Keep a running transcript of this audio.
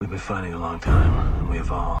been fighting a long time, and we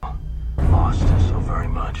have all lost so very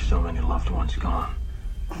much, so many loved ones gone.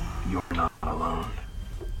 You're not alone.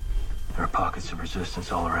 There are pockets of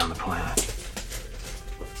resistance all around the planet.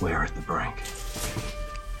 We are at the brink.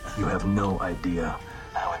 You have no idea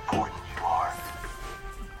how important you are.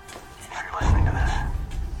 If you're listening to this,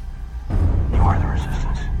 you are the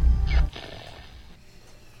resistance.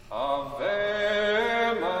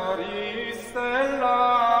 Ave Maria Stella,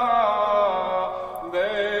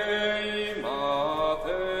 Dei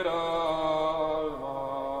Mater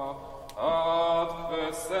Alma,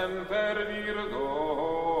 ad semper Virgo,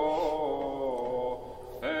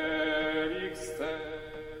 Felix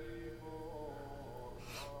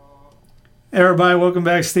Everybody, welcome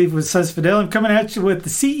back. Steve with Sons Fidel. I'm coming at you with the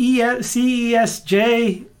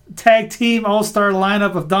CESJ Tag Team All-Star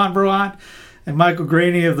lineup of Don Brohan and Michael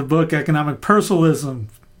Graney of the book Economic Personalism.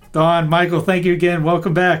 Don, Michael, thank you again.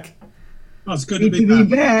 Welcome back. Oh, it's good to be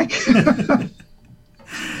back.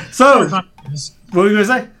 So, what were you going to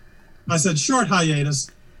say? I said short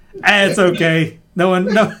hiatus. It's okay. No,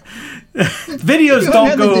 videos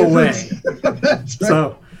don't go away.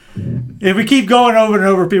 So, if we keep going over and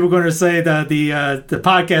over, people are going to say that the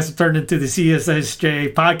podcast have turned into the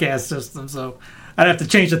CSSJ podcast system. So, I'd have to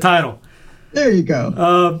change the title. There you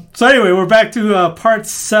go. So anyway, we're back to part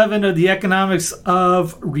 7 of the economics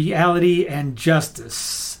of reality and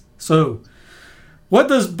justice. So, what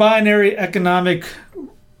does binary economy?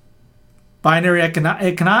 I didn't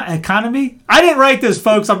write this,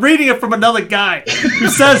 folks. I'm reading it from another guy who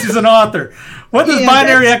says he's an author. What does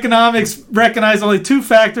binary economics recognize only 2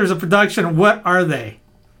 factors of production, and what are they?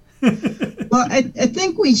 Well, I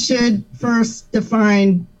think we should first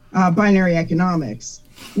define binary economics,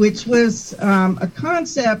 which was a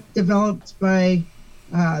concept developed by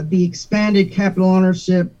the expanded capital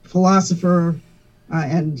ownership philosopher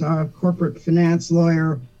and corporate finance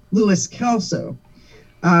lawyer Louis Kelso.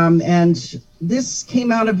 And this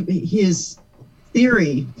came out of his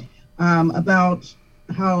theory about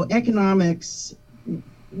how economics,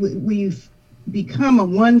 we've become a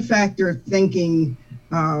one-factor thinking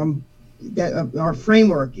that our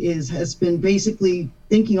framework has been basically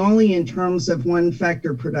thinking only in terms of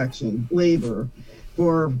one-factor production, labor,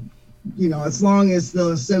 for as long as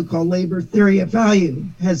the so-called labor theory of value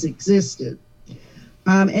has existed.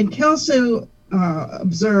 And Kelso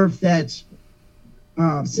observed that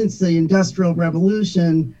since the Industrial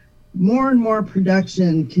Revolution, more and more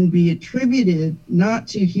production can be attributed not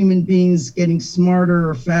to human beings getting smarter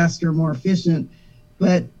or faster, more efficient,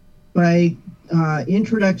 but by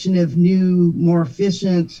introduction of new, more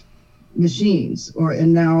efficient machines.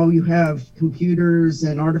 And now you have computers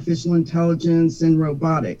and artificial intelligence and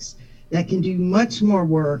robotics that can do much more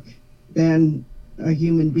work than a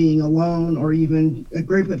human being alone, or even a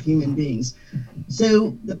group of human beings.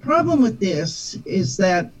 So the problem with this is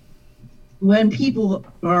that when people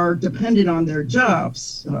are dependent on their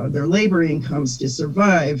jobs, their labor incomes to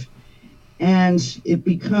survive, and it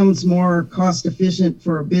becomes more cost efficient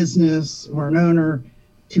for a business or an owner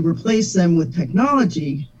to replace them with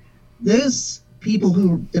technology, those people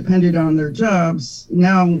who depended on their jobs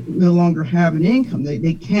now no longer have an income.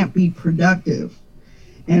 They can't be productive.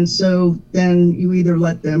 And so then you either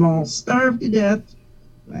let them all starve to death,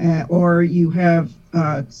 or you have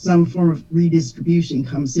some form of redistribution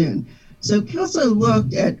comes in. So Kelso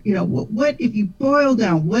looked at, what if you boil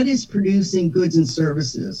down what is producing goods and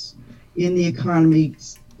services in the economy?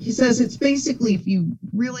 He says it's basically, if you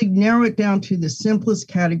really narrow it down to the simplest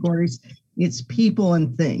categories, it's people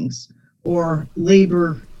and things, or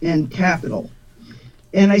labor and capital.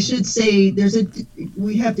 And I should say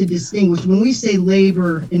we have to distinguish. When we say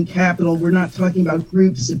labor and capital, we're not talking about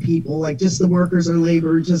groups of people, like just the workers are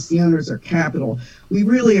labor, just the owners are capital. We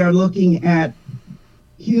really are looking at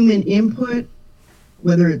human input,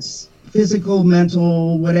 whether it's physical,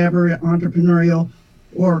 mental, whatever, entrepreneurial,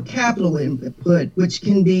 or capital input, which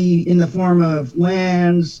can be in the form of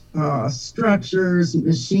land, structures,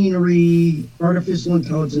 machinery, artificial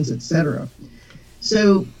intelligence, etc.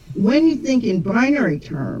 So when you think in binary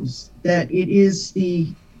terms, that it is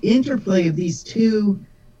the interplay of these 2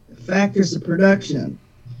 factors of production,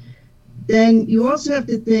 then you also have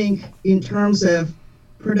to think in terms of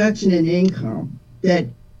production and income,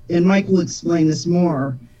 and Mike will explain this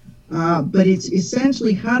more, but it's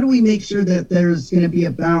essentially, how do we make sure that there's going to be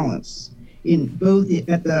a balance in both if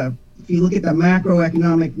you look at the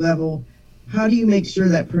macroeconomic level, how do you make sure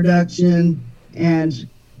that production and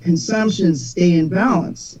consumption stay in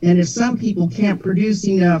balance? And if some people can't produce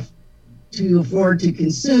enough to afford to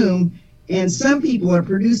consume, and some people are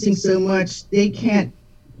producing so much they can't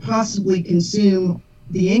possibly consume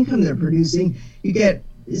the income they're producing, you get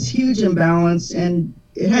this huge imbalance, and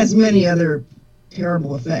it has many other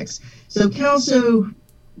terrible effects. So Kelso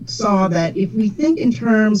saw that if we think in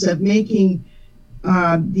terms of making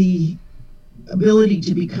the ability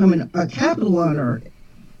to become a capital owner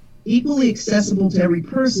equally accessible to every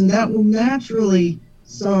person, that will naturally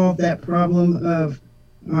solve that problem of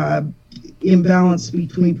imbalance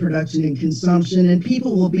between production and consumption, and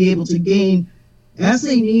people will be able to gain, as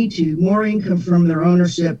they need to, more income from their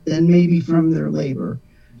ownership than maybe from their labor.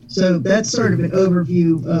 So that's sort of an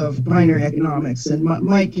overview of binary economics, and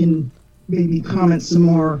Mike can maybe comment some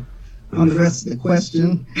more on the rest of the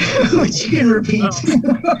question, which you can repeat.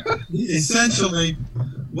 Essentially,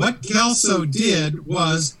 what Kelso did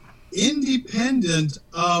was, independent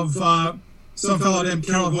of some fellow named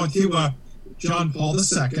Karol Wojtyła, John Paul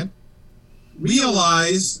II,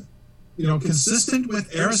 realized, consistent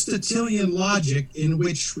with Aristotelian logic, in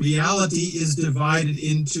which reality is divided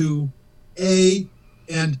into A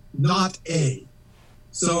and not A.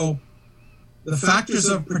 So the factors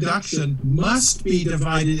of production must be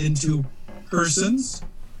divided into persons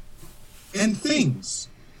and things,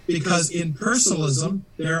 because in personalism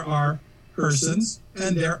there are persons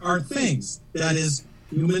and there are things. That is,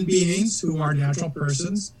 human beings who are natural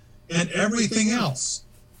persons and everything else.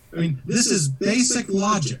 I mean, this is basic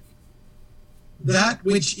logic. That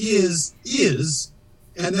which is,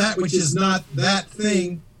 and that which is not that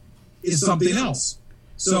thing is something else.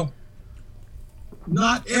 So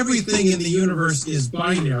not everything in the universe is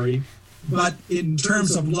binary, but in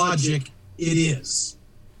terms of logic, it is.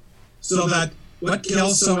 So that what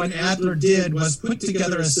Kelso and Adler did was put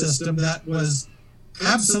together a system that was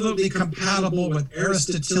absolutely compatible with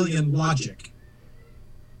Aristotelian logic,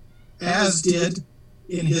 as did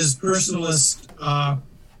in his personalist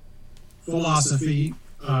philosophy.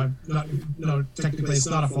 No, technically it's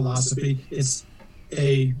not a philosophy, it's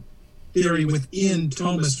a theory within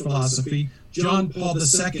Thomist philosophy, John Paul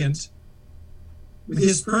II, with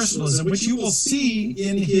his personalism, which you will see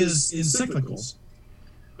in his encyclicals,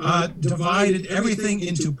 divided everything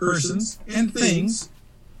into persons and things,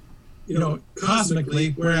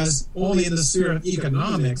 cosmically, whereas only in the sphere of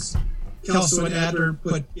economics, Kelso and Adler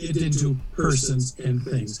put it into persons and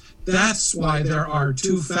things. That's why there are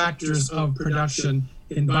two factors of production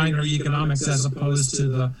in binary economics as opposed to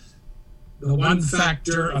the one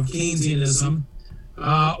factor of Keynesianism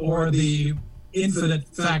or the infinite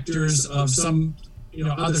factors of some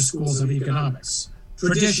other schools of economics.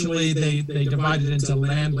 Traditionally, they divided into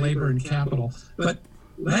land, labor, and capital. But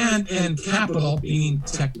land and capital, meaning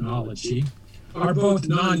technology, are both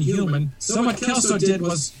non-human. So what Kelso did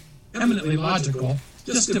was eminently logical,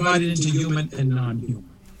 just divided into human and non-human.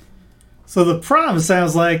 So the problem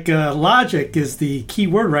sounds like logic is the key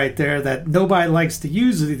word right there that nobody likes to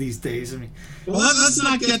use these days. I mean, well, let's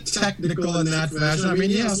not get technical in that fashion. I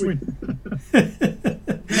mean, yes, man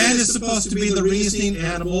is supposed to be the reasoning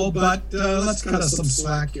animal, but let's cut us some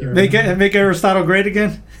slack here. Make Aristotle great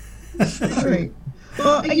again? Right.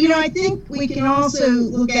 Well, I think we can also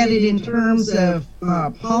look at it in terms of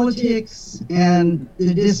politics and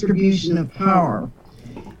the distribution of power,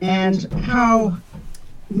 and how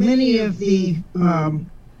many of the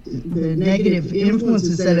negative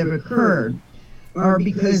influences that have occurred are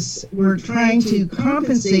because we're trying to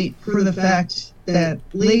compensate for the fact that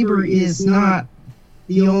labor is not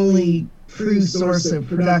the only true source of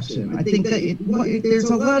production. I think that there's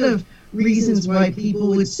a lot of reasons why people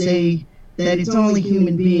would say that it's only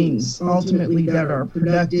human beings ultimately that are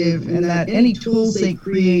productive, and that any tools they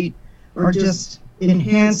create are just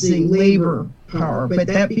enhancing labor power. But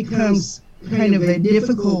that becomes kind of a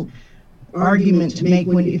difficult argument to make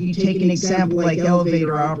if you take an example like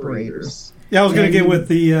elevator operators. Yeah, I was going to get with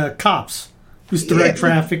the cops who direct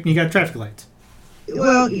traffic, and you got traffic lights.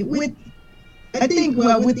 Well, with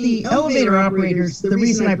the elevator operators, the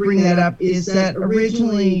reason I bring that up is that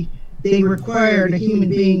originally they required a human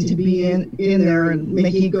being to be in there and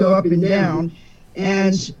making it go up and down.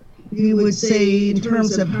 And you would say, in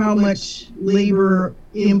terms of how much labor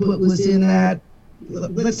input was in that,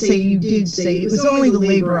 let's say you did say it was only the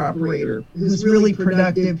labor operator who's really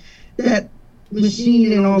productive. That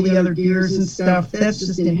machine and all the other gears and stuff, that's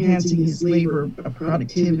just enhancing his labor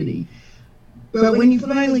productivity. But when you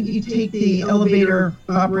take the elevator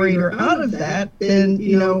operator out of that, then,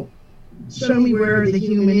 show me where the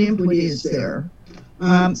human input is there.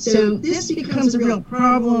 So this becomes a real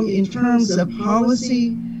problem in terms of policy,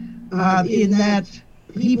 in that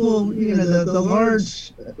people, the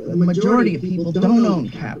large majority of people don't own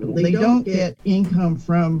capital. They don't get income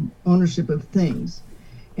from ownership of things.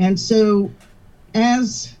 And so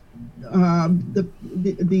as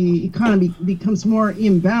the economy becomes more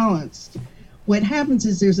imbalanced, what happens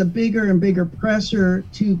is there's a bigger and bigger pressure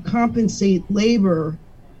to compensate labor,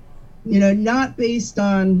 not based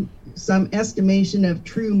on some estimation of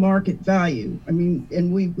true market value. I mean,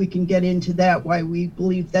 and we can get into that, why we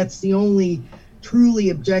believe that's the only truly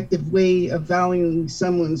objective way of valuing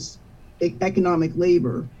someone's economic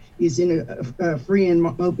labor is in a free and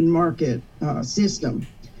open market system.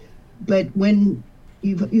 But when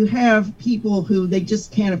you have people who they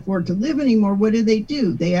just can't afford to live anymore, what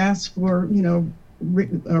do? They ask for,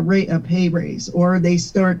 a pay raise, or they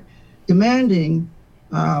start demanding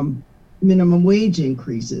minimum wage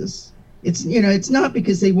increases. It's not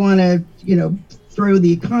because they want to, throw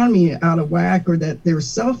the economy out of whack or that they're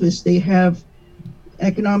selfish. They have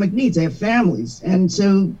economic needs. They have families. And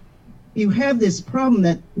so you have this problem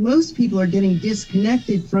that most people are getting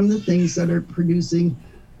disconnected from the things that are producing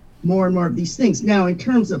more and more of these things. Now, in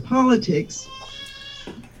terms of politics,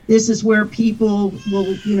 this is where people will,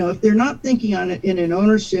 if they're not thinking on it in an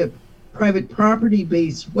ownership, private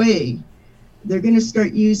property-based way, they're going to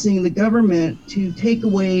start using the government to take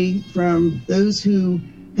away from those who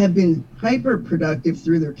have been hyper-productive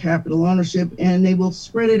through their capital ownership, and they will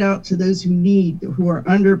spread it out to those who are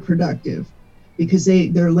underproductive because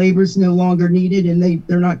their labor is no longer needed and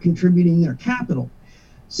they're not contributing their capital.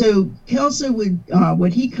 So Kelso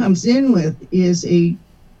what he comes in with is a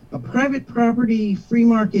private property, free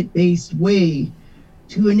market-based way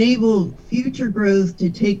to enable future growth to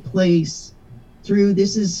take place through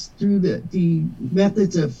the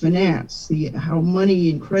methods of finance, how money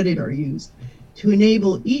and credit are used, to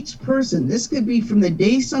enable each person. This could be from the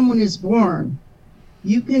day someone is born.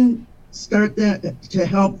 You can start to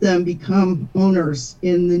help them become owners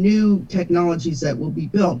in the new technologies that will be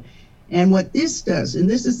built. And what this does, and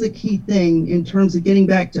this is the key thing in terms of getting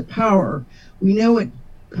back to power, we know what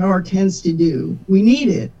power tends to do. We need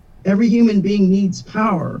it. Every human being needs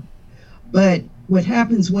power. But what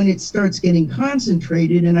happens when it starts getting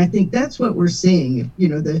concentrated, and I think that's what we're seeing,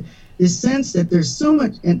 this sense that there's so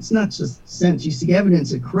much, and it's not just sense, you see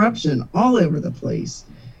evidence of corruption all over the place.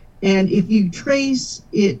 And if you trace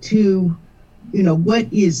it to,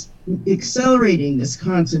 what is accelerating this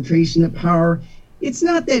concentration of power, it's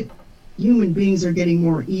not that human beings are getting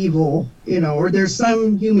more evil, or there's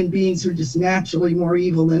some human beings who are just naturally more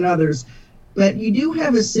evil than others. But you do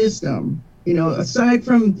have a system, aside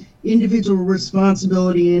from individual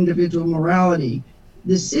responsibility and individual morality,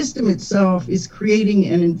 the system itself is creating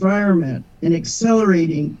an environment and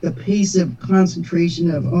accelerating the pace of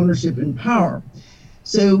concentration of ownership and power.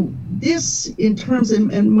 So this, in terms of,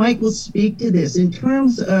 and Mike will speak to this, in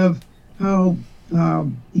terms of how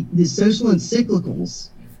the social encyclicals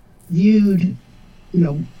viewed,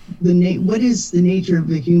 what is the nature of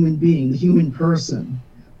the human being, the human person?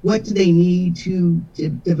 What do they need to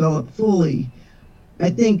develop fully? I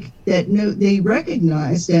think that they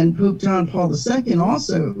recognized, and Pope John Paul II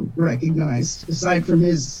also recognized, aside from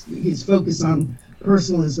his focus on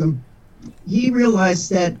personalism, he realized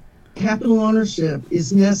that capital ownership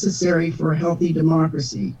is necessary for a healthy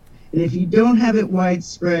democracy. And if you don't have it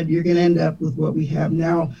widespread, you're going to end up with what we have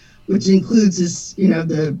now, which includes this,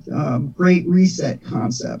 the Great Reset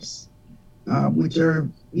concepts, which are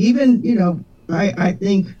even, I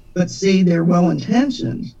think, let's say they're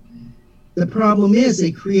well-intentioned. The problem is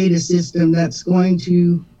they create a system that's going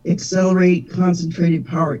to accelerate concentrated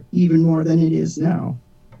power even more than it is now.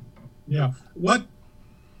 Yeah. What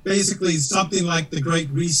basically something like the Great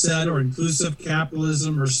Reset or inclusive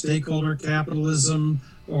capitalism or stakeholder capitalism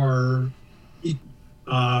or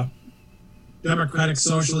democratic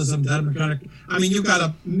socialism, you've got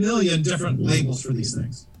a million different labels for these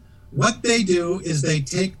things. What they do is they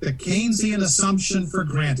take the Keynesian assumption for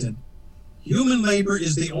granted. Human labor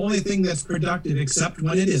is the only thing that's productive except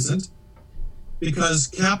when it isn't, because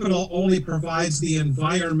capital only provides the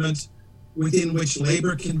environment within which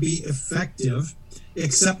labor can be effective,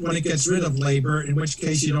 except when it gets rid of labor, in which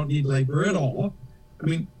case you don't need labor at all.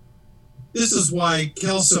 This is why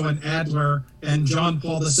Kelso and Adler and John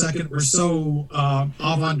Paul II were so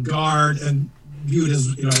avant-garde and viewed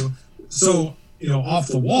as, so off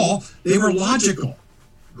the wall. They were logical.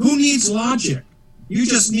 Who needs logic? You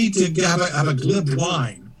just need to have a glib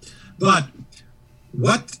line. But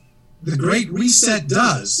what the Great Reset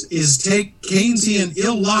does is take Keynesian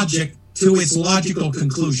illogic to its logical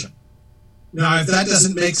conclusion. Now, if that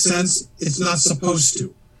doesn't make sense, it's not supposed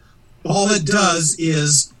to. All it does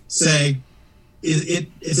is say,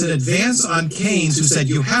 it's an advance on Keynes, who said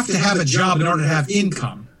you have to have a job in order to have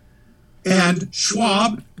income. And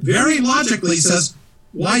Schwab very logically says,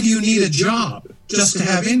 why do you need a job just to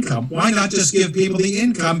have income? Why not just give people the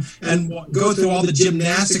income and go through all the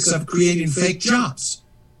gymnastics of creating fake jobs?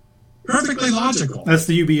 Perfectly logical. That's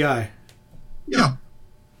the UBI. Yeah.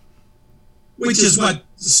 Which is what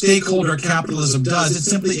stakeholder capitalism does. It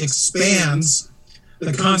simply expands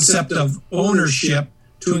the concept of ownership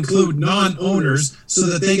to include non-owners so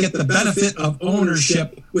that they get the benefit of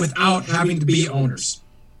ownership without having to be owners.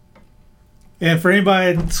 And for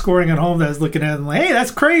anybody scoring at home that's looking at it like, hey,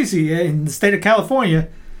 that's crazy, in the state of California,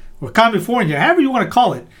 or California, however you want to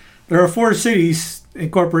call it, there are 4 cities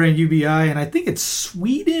incorporating UBI, and I think it's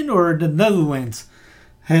Sweden or the Netherlands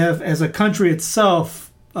have, as a country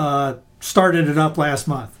itself, started it up last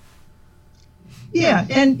month. Yeah,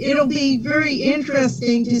 and it'll be very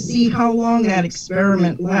interesting to see how long that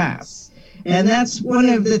experiment lasts. And that's one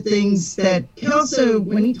of the things that Kelso,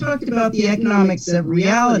 when he talked about the economics of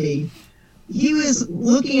reality, he was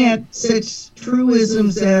looking at such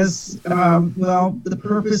truisms as, the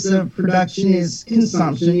purpose of production is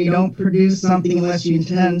consumption. You don't produce something unless you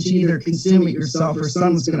intend to either consume it yourself or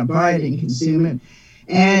someone's going to buy it and consume it.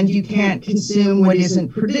 And you can't consume what isn't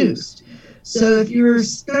produced. So if you're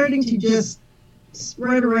starting to just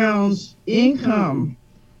spread around income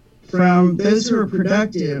from those who are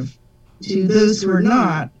productive to those who are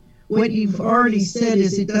not, what you've already said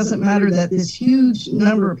is it doesn't matter that this huge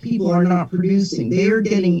number of people are not producing. They are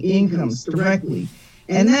getting incomes directly.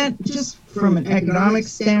 And that, just from an economic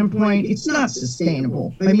standpoint, it's not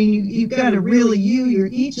sustainable. I mean, you've got to really,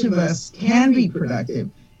 each of us can be productive.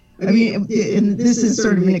 I mean, and this is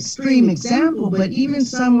sort of an extreme example, but even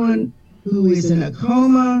someone who is in a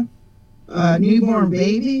coma, newborn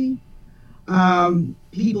baby,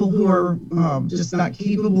 people who are just not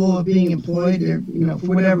capable of being employed, or,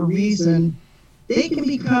 for whatever reason, they can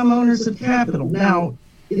become owners of capital. Now,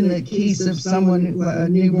 in the case of someone, a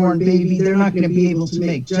newborn baby, they're not going to be able to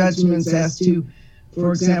make judgments as to,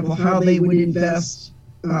 for example, how they would invest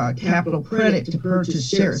capital credit to purchase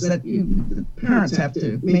shares. That the parents have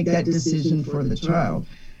to make that decision for the child.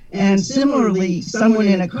 And similarly, someone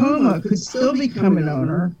in a coma could still become an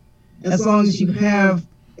owner as long as you have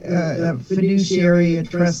a fiduciary, a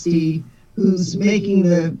trustee, who's making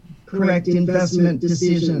the correct investment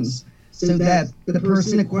decisions so that the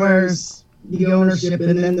person acquires the ownership,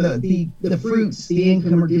 and then the fruits, the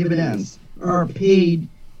income or dividends, are paid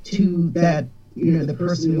to that, the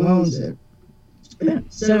person who owns it.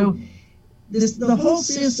 So the whole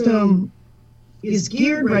system is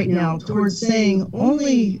geared right now towards saying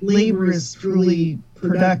only labor is truly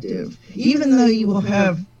productive, even though you will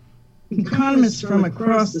have economists from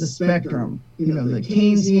across the spectrum, the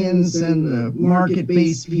Keynesians and the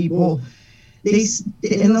market-based people,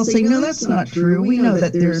 they'll say, no, that's not true. We know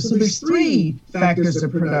that there's 3 factors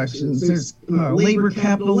of production. There's labor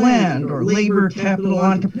capital land or labor capital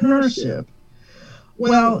entrepreneurship.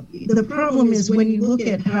 Well, the problem is when you look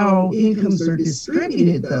at how incomes are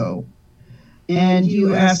distributed, though, and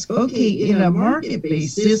you ask, okay, in a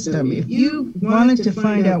market-based system, if you wanted to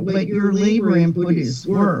find out what your labor input is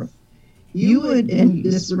worth, you would, and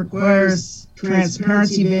this requires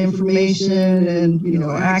transparency of information and,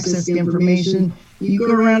 access to information, you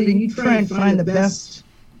go around and you try and find the best,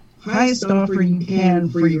 highest offer you can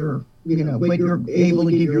for your, what you're able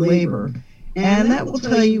to give your labor. And that will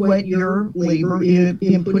tell you what your labor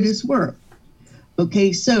input is worth.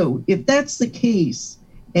 Okay, so if that's the case,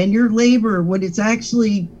 and your labor, what it's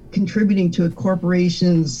actually contributing to a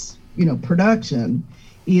corporation's, production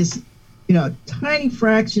is, a tiny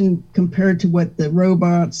fraction compared to what the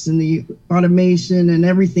robots and the automation and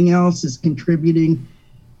everything else is contributing,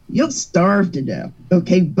 you'll starve to death.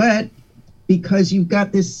 Okay, but because you've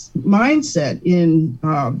got this mindset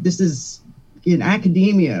this is in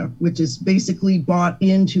academia, which is basically bought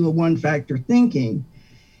into a one-factor thinking,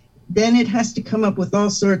 then it has to come up with all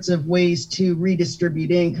sorts of ways to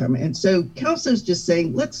redistribute income. And so Kelso's just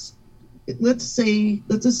saying, let's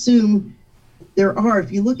assume there are,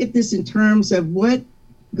 if you look at this in terms of what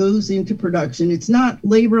goes into production, it's not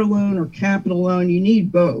labor alone or capital alone. You need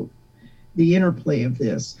both, the interplay of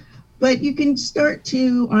this. But you can start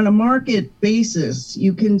to, on a market basis,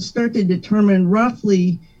 you can start to determine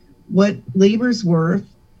roughly what labor's worth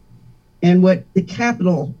and what the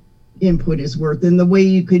capital input is worth. And the way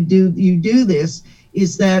you do this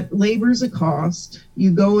is that labor's a cost.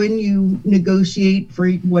 You go in, you negotiate for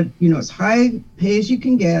what, as high pay as you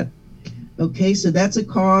can get. Okay, so that's a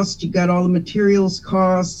cost. You got all the materials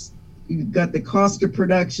costs. You've got the cost of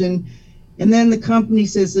production. And then the company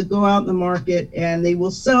says to go out in the market and they will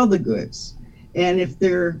sell the goods. And if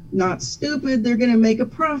they're not stupid, they're going to make a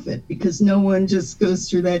profit because no one just goes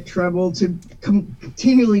through that trouble to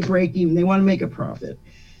continually break even. They want to make a profit.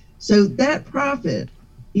 So that profit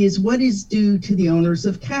is what is due to the owners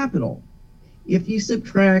of capital. If you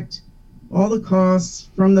subtract all the costs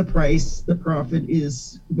from the price. The profit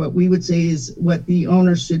is what we would say is what the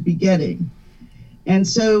owner should be getting. And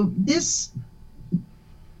so this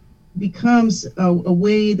becomes a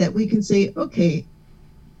way that we can say, okay,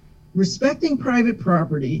 respecting private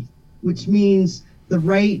property, which means the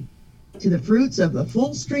right to the fruits of the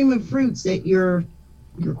full stream of fruits that your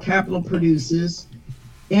capital produces,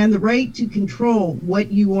 and the right to control what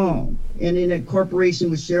you own. And in a corporation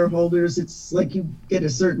with shareholders, it's like you get a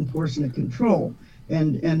certain portion of control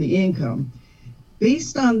and the income.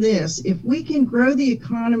 Based on this, if we can grow the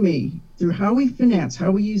economy through how we finance,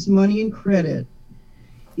 how we use money and credit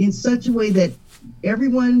in such a way that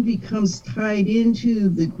everyone becomes tied into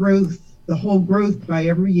the growth, the whole growth pie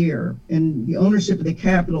every year, and the ownership of the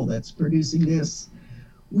capital that's producing this,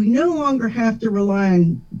 we no longer have to rely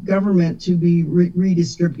on government to be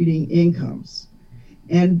redistributing incomes.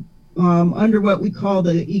 And under what we call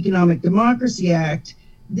the Economic Democracy Act,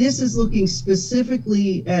 this is looking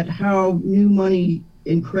specifically at how new money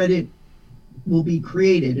and credit will be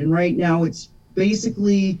created. And right now it's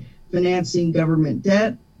basically financing government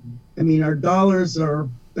debt. I mean, our dollars are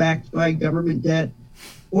backed by government debt,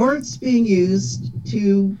 or it's being used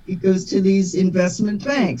it goes to these investment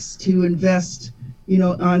banks to invest,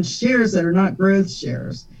 on shares that are not growth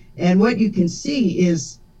shares. And what you can see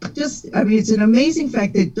is it's an amazing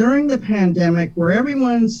fact that during the pandemic, where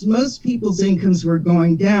most people's incomes were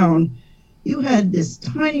going down, you had this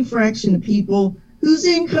tiny fraction of people whose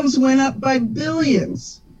incomes went up by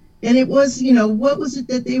billions. And it was, what was it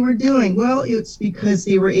that they were doing? Well, it's because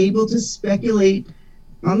they were able to speculate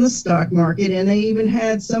on the stock market, and they even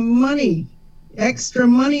had some extra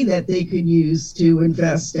money that they could use to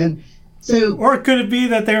invest. And so, or could it be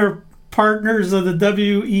that they're partners of the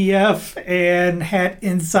WEF and had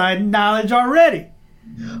inside knowledge already?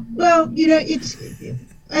 Well,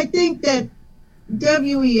 I think that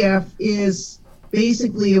WEF is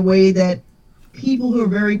basically a way that people who are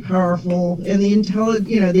very powerful and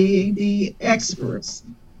the experts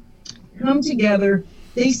come together.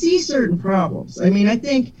 They see certain problems. I mean, I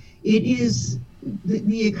think it is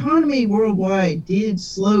the economy worldwide did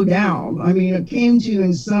slow down. I mean, it came to,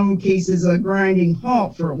 in some cases, a grinding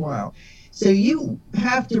halt for a while. So you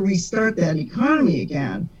have to restart that economy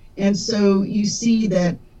again. And so you see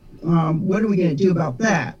that, what are we going to do about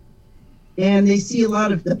that? And they see a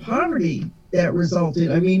lot of the poverty that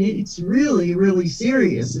resulted. I mean, it's really, really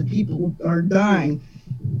serious, and people are dying.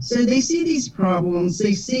 So they see these problems.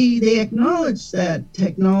 They acknowledge that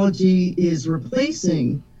technology is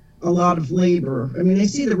replacing a lot of labor. I mean, they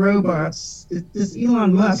see the robots, this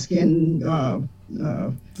Elon Musk and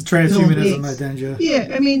the transhumanism agenda.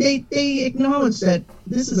 Yeah, I mean, they acknowledge that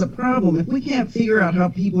this is a problem. If we can't figure out how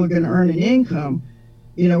people are going to earn an income,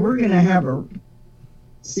 we're going to have a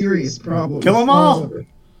serious problem. Kill them all.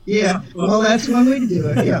 Yeah, well, that's one way to do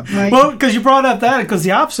it. Yeah. Well, because you brought up that, because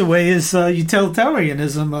the opposite way is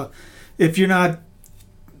utilitarianism. If you're not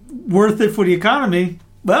worth it for the economy,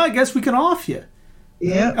 well, I guess we can off you.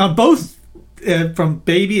 Yeah. Both from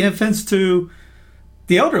baby infants to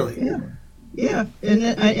the elderly. Yeah. Yeah.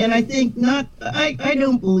 And I think I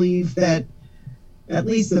don't believe that at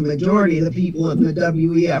least the majority of the people in the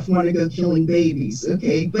WEF want to go killing babies.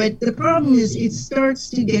 Okay. But the problem is it starts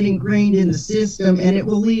to get ingrained in the system, and it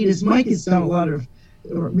will lead, as Mike has done a lot of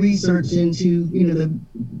research into,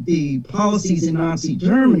 the policies in Nazi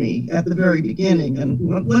Germany at the very beginning. And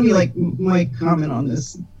let me Mike comment on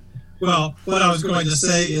this. Well, what I was going to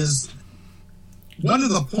say is one of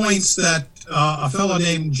the points that a fellow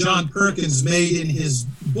named John Perkins made in his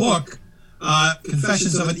book,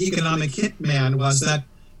 Confessions of an Economic Hitman, was that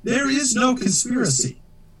there is no conspiracy.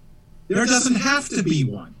 There doesn't have to be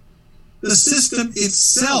one. The system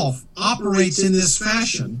itself operates in this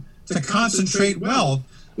fashion to concentrate wealth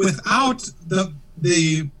without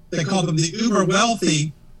they call them the uber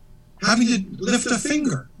wealthy, having to lift a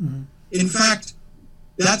finger. Mm-hmm. In fact,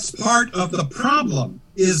 that's part of the problem,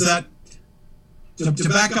 is that, to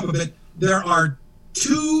back up a bit, there are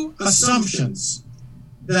two assumptions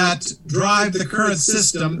that drive the current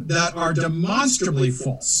system that are demonstrably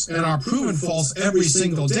false and are proven false every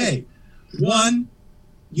single day. One,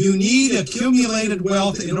 you need accumulated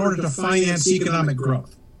wealth in order to finance economic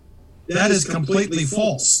growth. That is completely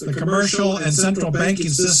false. The commercial and central banking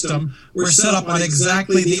system were set up on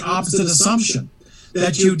exactly the opposite assumption,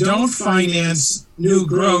 that you don't finance new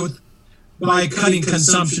growth by cutting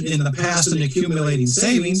consumption in the past and accumulating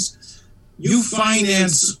savings. You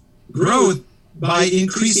finance growth by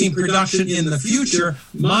increasing production in the future,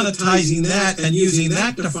 monetizing that, and using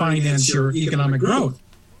that to finance your economic growth.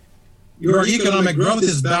 Your economic growth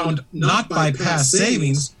is bound not by past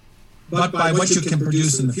savings, but by what you can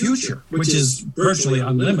produce in the future, which is virtually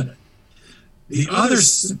unlimited. The other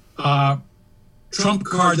trump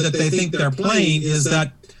card that they think they're playing is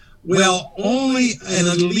that, well, only an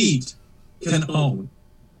elite can own.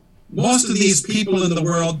 Most of these people in the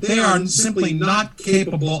world, they are simply not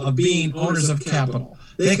capable of being owners of capital.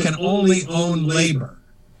 They can only own labor.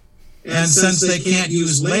 And since they can't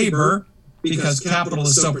use labor because capital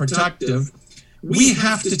is so productive, we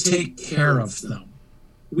have to take care of them.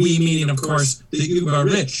 We meaning, of course, the uber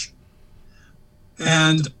rich.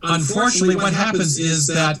 And unfortunately, what happens is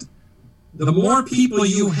that the more people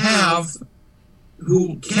you have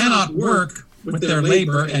who cannot work with their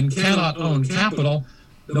labor and cannot own capital,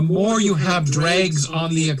 the more you have drags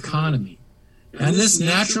on the economy. And this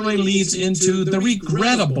naturally leads into the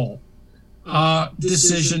regrettable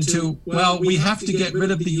decision to, well, we have to get rid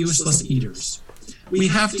of the useless eaters. We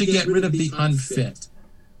have to get rid of the unfit.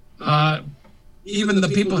 Even the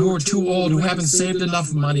people who are too old, who haven't saved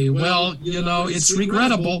enough money, well, you know, it's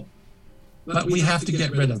regrettable, but we have to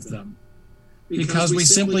get rid of them because we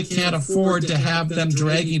simply can't afford to have them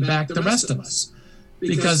dragging back the rest of us.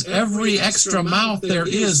 Because every extra mouth there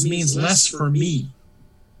is means less for me.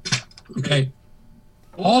 Okay?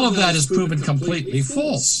 All of that is proven completely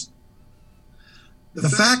false. The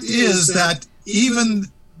fact is that even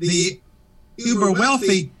the uber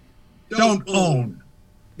wealthy don't own.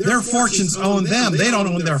 Their fortunes own them. They don't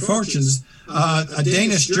own their fortunes. A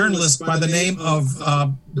Danish journalist by the name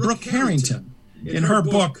of Brooke Harrington, in her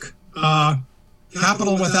book,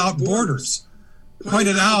 Capital Without Borders,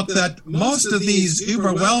 pointed out that most of these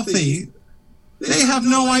uber wealthy, they have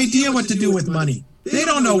no idea what to do with money. They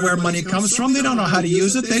don't know where money comes from. They don't know how to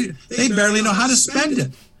use it. They barely know how to spend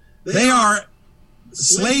it. They are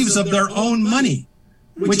slaves of their own money,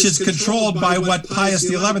 which is controlled by what Pius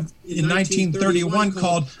XI in 1931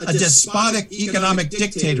 called a despotic economic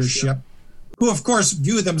dictatorship, who of course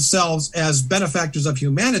view themselves as benefactors of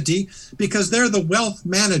humanity because they're the wealth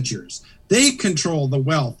managers. They control the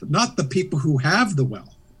wealth, not the people who have the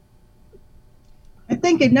wealth. I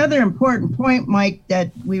think another important point, Mike,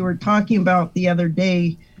 that we were talking about the other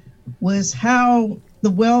day was how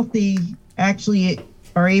the wealthy actually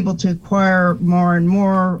are able to acquire more and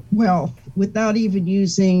more wealth without even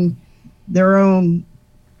using their own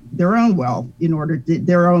wealth in order to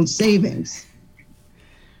their own savings.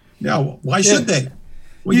 No, why should they?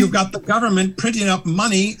 Well, you've got the government printing up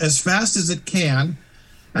money as fast as it can.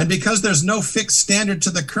 And because there's no fixed standard to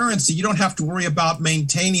the currency, you don't have to worry about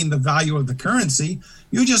maintaining the value of the currency.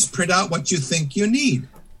 You just print out what you think you need,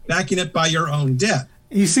 backing it by your own debt.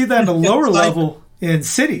 You see that at a lower level in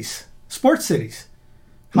cities, sports cities.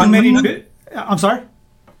 How many? I'm sorry?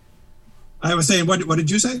 I was saying, what did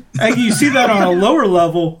you say? You see that on a lower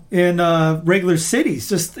level in regular cities,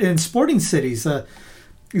 just in sporting cities.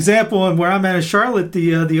 Example, and where I'm at in Charlotte,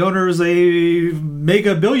 the owner is a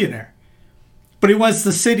mega billionaire. But he wants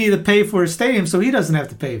the city to pay for his stadium, so he doesn't have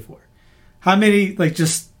to pay for it. How many, like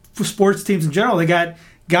just for sports teams in general, they got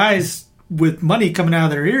guys with money coming out of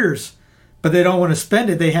their ears, but they don't want to spend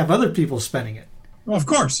it. They have other people spending it. Well, of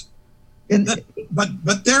course.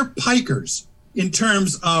 But they're pikers in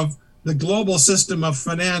terms of the global system of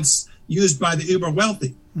finance used by the uber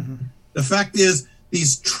wealthy. Mm-hmm. The fact is,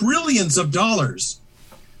 these trillions of dollars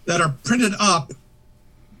that are printed up,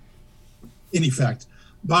 in effect,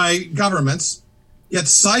 by governments, get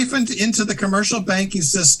siphoned into the commercial banking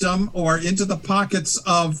system or into the pockets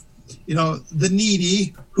of, the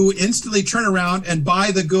needy, who instantly turn around and buy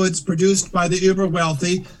the goods produced by the uber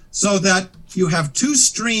wealthy, so that you have two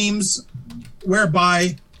streams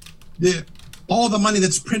whereby all the money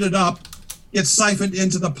that's printed up gets siphoned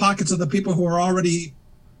into the pockets of the people who are already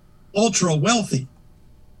ultra wealthy.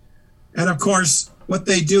 And of course, what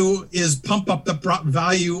they do is pump up the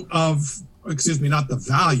value of,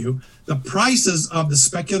 the prices of the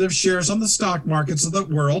speculative shares on the stock markets of the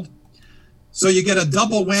world. So you get a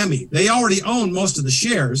double whammy. They already own most of the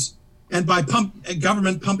shares, and by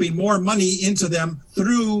government pumping more money into them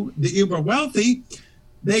through the uber wealthy,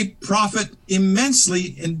 they profit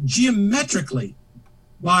immensely and geometrically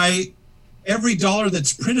by every dollar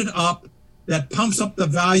that's printed up that pumps up the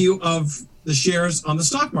value of the shares on the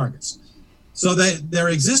stock markets. So their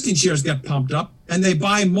existing shares get pumped up, and they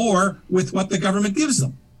buy more with what the government gives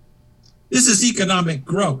them. This is economic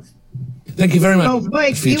growth. Thank you very much. Oh,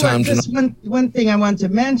 Mike, for your time just one thing I want to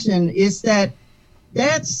mention is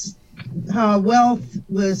that's how wealth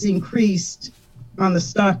was increased on the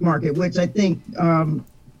stock market, which I think, from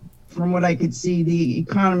what I could see, the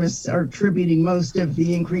economists are attributing most of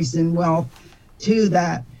the increase in wealth to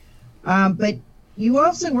that. But you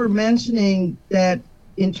also were mentioning that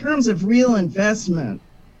in terms of real investment,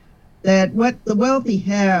 that what the wealthy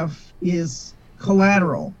have is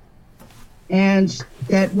collateral, and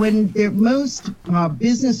that when most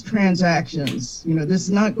business transactions, this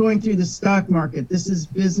is not going through the stock market, this is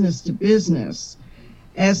business to business.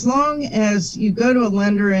 As long as you go to a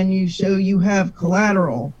lender and you show you have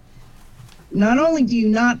collateral, not only do you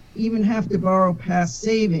not even have to borrow past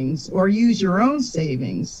savings or use your own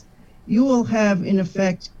savings, you will have, in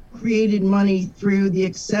effect, created money through the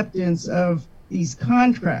acceptance of these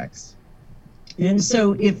contracts. And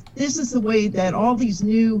so if this is the way that all these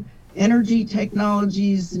new energy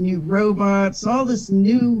technologies, new robots, all this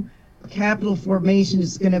new capital formation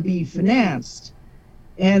is going to be financed,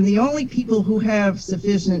 and the only people who have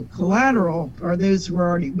sufficient collateral are those who are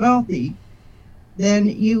already wealthy, then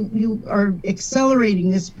you are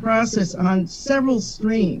accelerating this process on several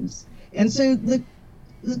streams. And so the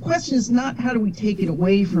question is not how do we take it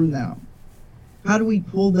away from them? How do we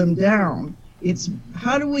pull them down? It's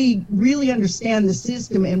how do we really understand the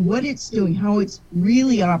system and what it's doing, how it's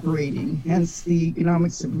really operating, hence the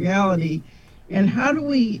economics of reality, and how do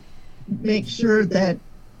we make sure that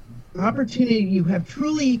you have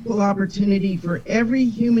truly equal opportunity for every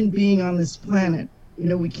human being on this planet.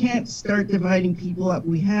 We can't start dividing people up.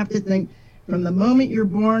 We have to think from the moment you're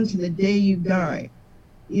born to the day you die.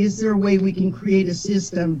 Is there a way we can create a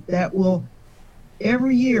system that will,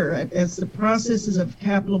 every year, as the processes of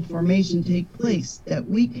capital formation take place, that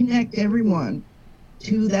we connect everyone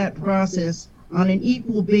to that process on an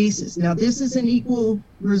equal basis? Now, this isn't equal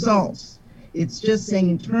results. It's just saying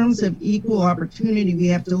in terms of equal opportunity, we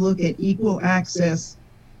have to look at equal access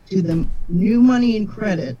to the new money and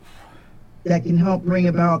credit that can help bring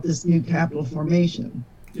about this new capital formation.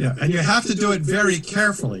 Yeah, and you have to do it very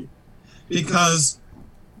carefully, because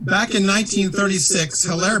back in 1936,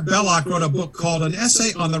 Hilaire Belloc wrote a book called An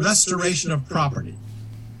Essay on the Restoration of Property.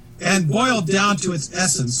 And boiled down to its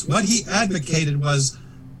essence, what he advocated was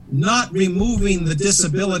not removing the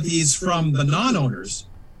disabilities from the non-owners,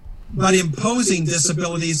 but imposing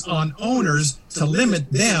disabilities on owners to limit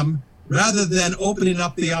them, rather than opening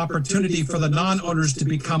up the opportunity for the non-owners to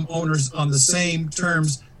become owners on the same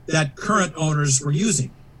terms that current owners were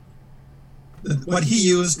using. What he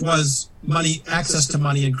used was access to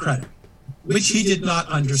money and credit, which he did not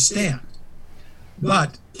understand.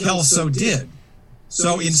 But Kelso did.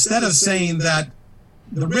 So instead of saying that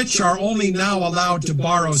the rich are only now allowed to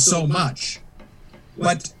borrow so much,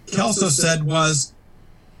 what Kelso said was,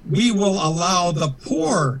 we will allow the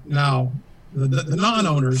poor now, the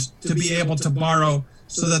non-owners, to be able to borrow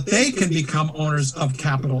so that they can become owners of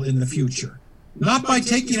capital in the future. Not by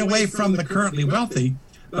taking away from the currently wealthy,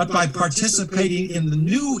 but by participating in the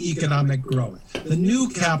new economic growth, the new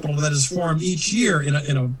capital that is formed each year in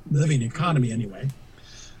a living economy anyway.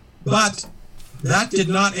 But that did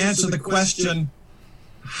not answer the question,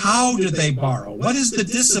 how do they borrow? What is the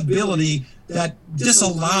disability that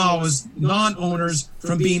disallows non-owners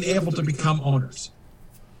from being able to become owners?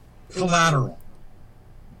 Collateral.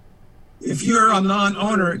 If you're a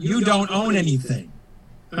non-owner, you don't own anything.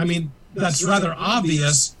 I mean, that's rather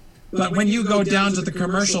obvious, but when you go down to the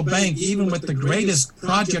commercial bank, even with the greatest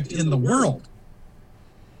project in the world,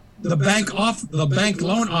 the bank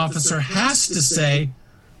loan officer has to say,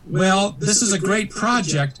 well, this is a great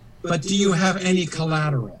project, but do you have any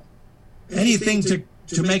collateral? Anything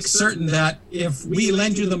to make certain that if we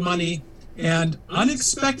lend you the money and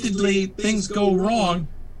unexpectedly things go wrong,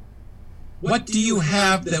 what do you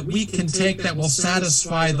have that we can take that will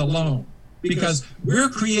satisfy the loan? Because we're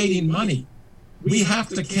creating money. We have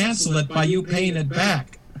to cancel it by you paying it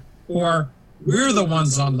back, or we're the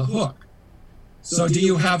ones on the hook. So do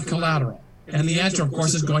you have collateral? And the answer, of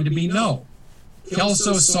course, is going to be no.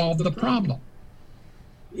 Kelso solved the problem.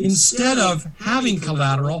 Instead of having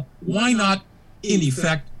collateral, why not, in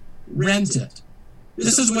effect, rent it?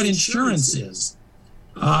 This is what insurance is.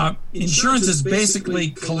 Insurance is basically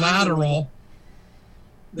collateral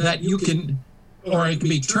that you can, or it can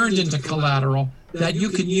be turned into collateral that you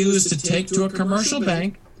can use to take to a commercial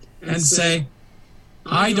bank and say,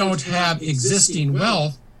 I don't have existing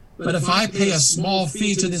wealth, but if I pay a small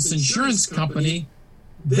fee to this insurance company,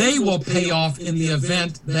 they will pay off in the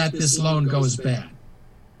event that this loan goes bad.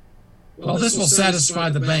 Well, this will satisfy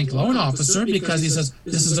the bank loan officer because he says,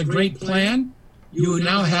 this is a great plan. You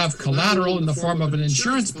now have collateral in the form of an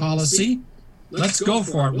insurance policy. Let's go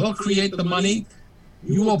for it. We'll create the money.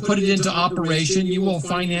 You will put it into operation. You will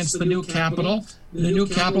finance the new capital. The new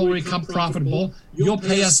capital will become profitable. You'll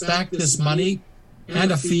pay us back this money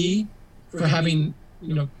and a fee for having,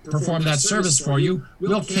 performed that service for you.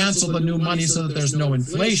 We'll cancel the new money so that there's no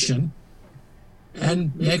inflation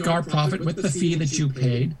and make our profit with the fee that you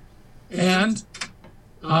paid. And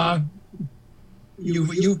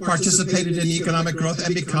you participated in economic growth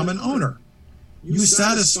and become an owner. You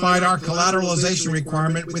satisfied our collateralization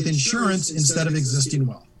requirement with insurance instead of existing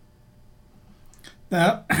wealth.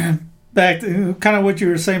 Now, back to kind of what you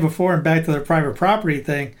were saying before and back to the private property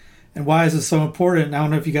thing and why is it so important. I don't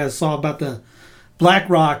know if you guys saw about the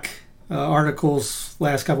BlackRock articles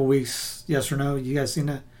last couple of weeks. Yes or no? You guys seen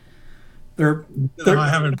that?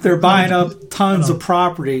 They're buying up tons of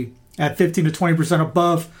property at 15 to 20%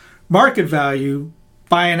 above market value,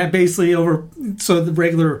 buying it basically over so the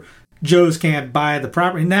regular Joes can't buy the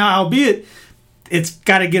property. Now, albeit it's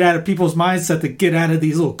got to get out of people's mindset to get out of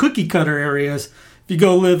these little cookie cutter areas. If you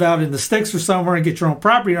go live out in the sticks or somewhere and get your own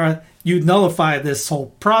property, you nullify this whole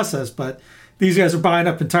process. But these guys are buying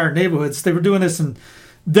up entire neighborhoods. They were doing this in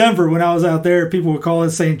Denver when I was out there. People would call it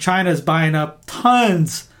saying China is buying up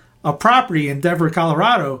tons of property in Denver,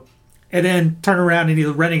 Colorado, and then turn around and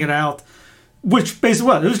either renting it out, which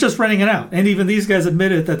basically it was just renting it out. And even these guys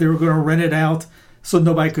admitted that they were going to rent it out so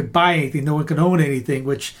nobody could buy anything, no one could own anything,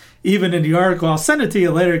 which even in the article, I'll send it to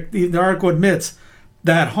you later, the article admits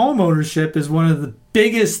that home ownership is one of the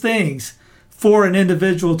biggest things for an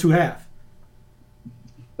individual to have.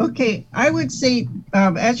 Okay, I would say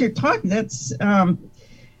as you're talking, that's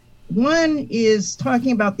one is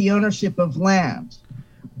talking about the ownership of land.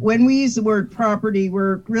 When we use the word property,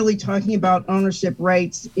 we're really talking about ownership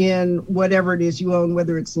rights in whatever it is you own,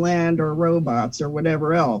 whether it's land or robots or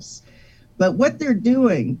whatever else. But what they're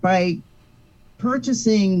doing by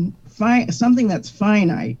purchasing something that's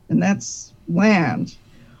finite, and that's land,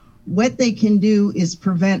 what they can do is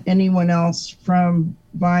prevent anyone else from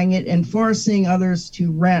buying it and forcing others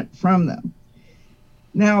to rent from them.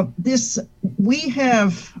 Now, we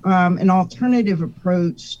have an alternative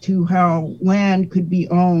approach to how land could be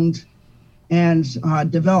owned and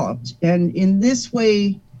developed. And in this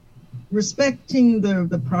way, respecting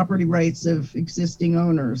the property rights of existing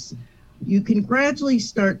owners, you can gradually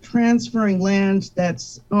start transferring land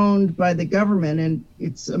that's owned by the government. And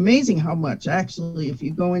it's amazing how much, actually, if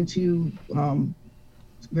you go into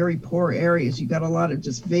very poor areas, you got a lot of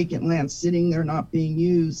just vacant land sitting there not being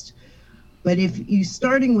used. But if you,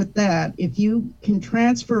 starting with that, if you can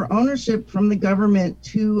transfer ownership from the government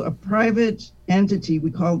to a private entity, we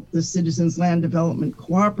call it the Citizens Land Development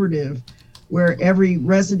Cooperative, where every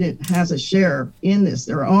resident has a share in this,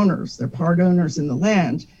 they're owners, they're part owners in the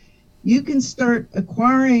land, you can start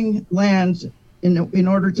acquiring land in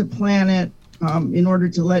order to plan it, in order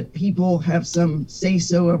to let people have some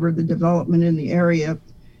say-so over the development in the area,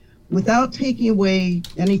 without taking away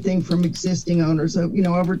anything from existing owners. So,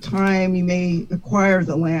 over time, you may acquire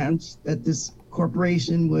the land that this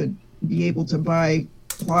corporation would be able to buy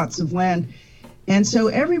plots of land. And so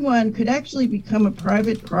everyone could actually become a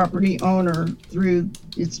private property owner through,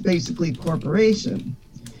 it's basically corporation.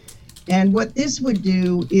 And what this would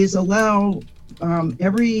do is allow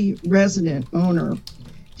every resident owner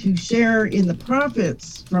to share in the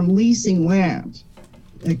profits from leasing land.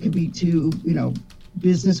 It could be to,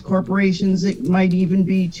 business corporations. It might even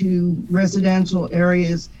be to residential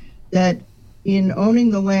areas that in owning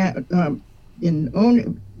the land,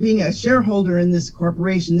 being a shareholder in this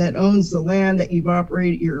corporation that owns the land that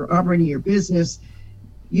you're operating your business,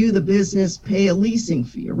 you, the business, pay a leasing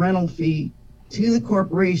fee, a rental fee to the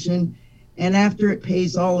corporation. And after it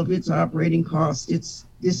pays all of its operating costs, it's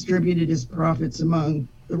distributed as profits among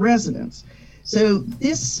the residents. So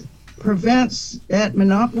this prevents that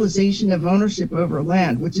monopolization of ownership over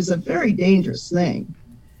land, which is a very dangerous thing.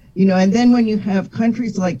 And then when you have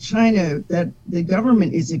countries like China, that the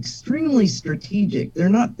government is extremely strategic, they're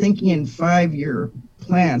not thinking in 5-year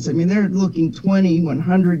plans. I mean, they're looking 20,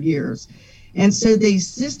 100 years. And so they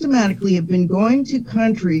systematically have been going to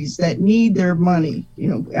countries that need their money,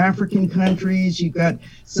 African countries, you've got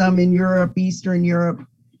some in Europe, Eastern Europe,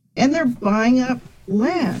 and they're buying up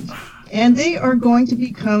land. And they are going to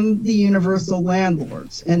become the universal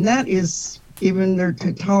landlords. And that is, given their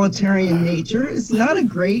totalitarian nature, is not a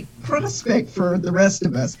great prospect for the rest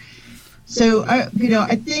of us. So, I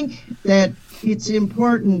think that it's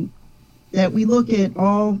important that we look at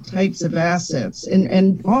all types of assets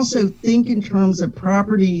and also think in terms of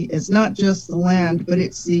property as not just the land, but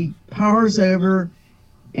it's the powers over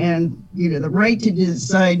and, the right to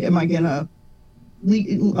decide, am I going to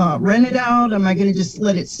rent it out? Am I going to just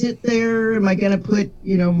let it sit there? Am I going to put,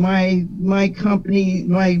 my company,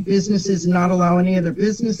 my businesses, and not allow any other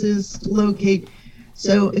businesses to locate?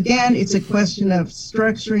 So again, it's a question of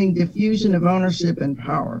structuring diffusion of ownership and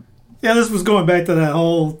power. Yeah, this was going back to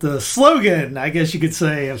the slogan, I guess you could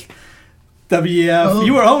say, of WEF.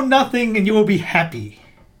 You will own nothing and you will be happy.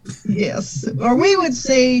 Yes. Or we would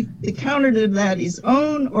say the counter to that is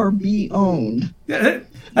own or be owned.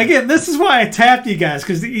 Again, this is why I tapped you guys,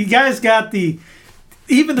 because you guys got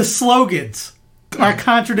even the slogans are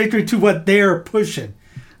contradictory to what they're pushing.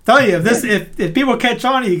 Tell you, if people catch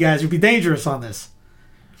on to you guys, you'd be dangerous on this.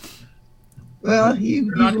 Well,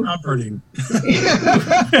 you're not comforting. But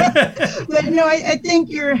no, I think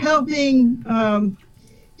you're helping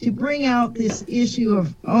to bring out this issue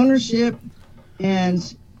of ownership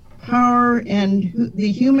and power and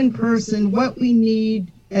the human person, what we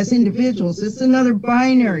need as individuals. It's another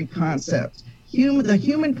binary concept. The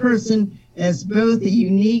human person as both a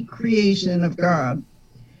unique creation of God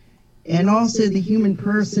and also the human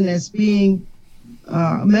person as being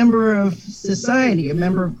a member of society, a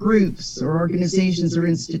member of groups or organizations or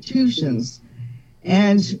institutions.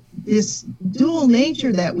 And this dual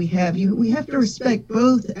nature that we have to respect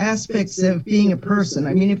both aspects of being a person.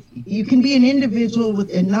 I mean, if you can be an individual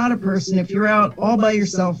and not a person, if you're out all by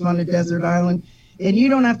yourself on a desert island and you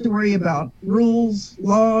don't have to worry about rules,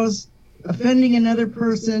 laws, offending another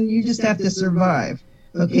person, you just have to survive.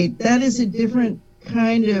 Okay, that is a different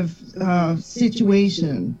kind of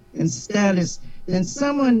situation and status than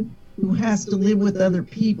someone who has to live with other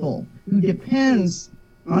people, who depends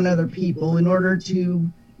on other people in order to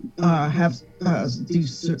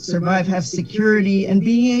survive, have security, and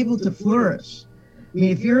being able to flourish. I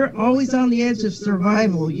mean, if you're always on the edge of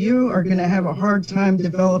survival, you are going to have a hard time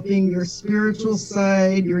developing your spiritual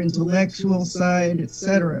side, your intellectual side,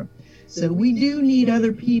 etc. So we do need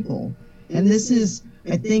other people. And this is,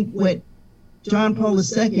 I think, what John Paul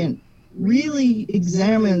II really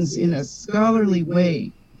examines in a scholarly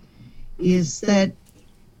way, is that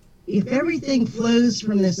if everything flows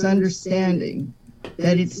from this understanding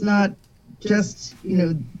that it's not just,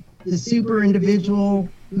 the super individual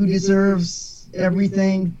who deserves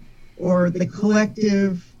everything, or the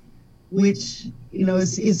collective, which,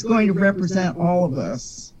 is going to represent all of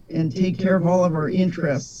us and take care of all of our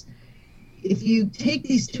interests. If you take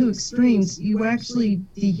these two extremes, you actually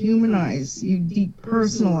dehumanize, you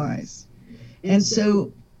depersonalize. And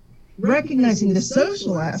so recognizing the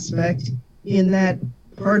social aspect in that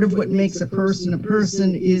part of what makes a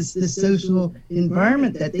person is the social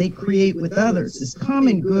environment that they create with others. This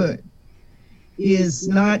common good is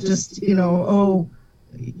not just,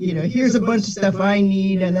 here's a bunch of stuff I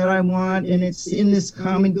need and that I want, and it's in this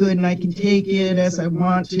common good and I can take it as I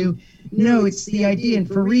want to. No, it's the idea, and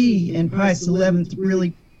Ferry and Pius XI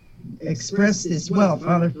really expressed this well,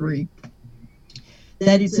 Father Ferry,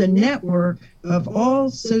 that it's a network of all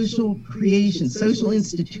social creations, social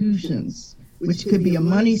institutions, which could be a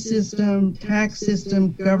money system, tax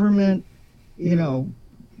system, government,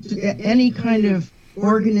 any kind of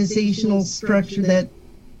organizational structure, that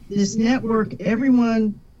this network,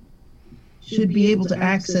 everyone should be able to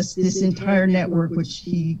access this entire network, which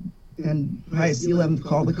he and Pius XI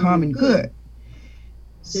called the common good.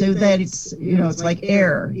 So that it's, it's like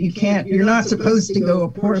air. You're not supposed to go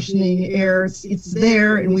apportioning air. It's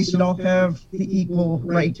there, and we should all have the equal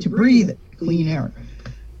right to breathe clean air.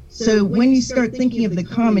 So when you start thinking of the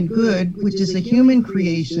common good, which is a human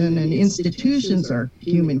creation, and institutions are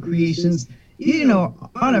human creations,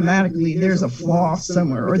 automatically there's a flaw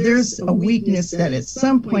somewhere, or there's a weakness that at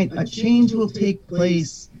some point a change will take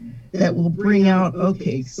place that will bring out,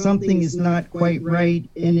 okay, something is not quite right,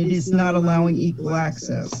 and it is not allowing equal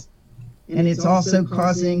access. And it's also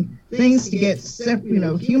causing things to get,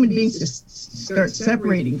 human beings to start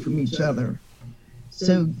separating from each other.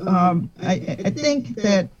 So I think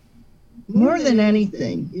that more than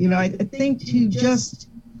anything, I think to just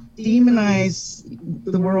demonize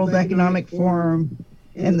the World Economic Forum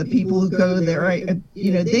and the people who go there,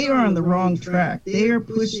 they are on the wrong track. They are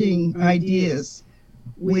pushing ideas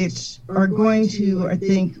which are going to, I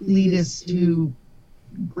think, lead us to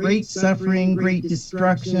great suffering, great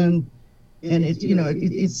destruction. And it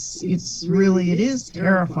is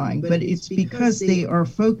terrifying, but it's because they are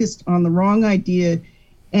focused on the wrong idea.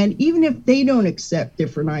 And even if they don't accept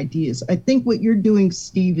different ideas, I think what you're doing,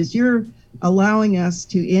 Steve, is you're allowing us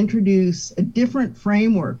to introduce a different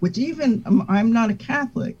framework, which even I'm not a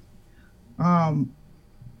Catholic, but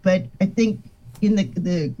I think in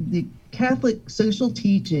the Catholic social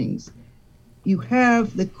teachings, you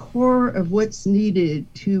have the core of what's needed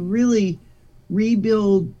to really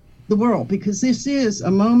rebuild the world, because this is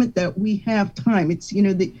a moment that we have time. It's,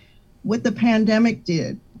 what the pandemic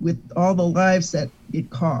did with all the lives that it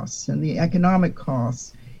costs and the economic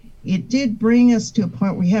costs, it did bring us to a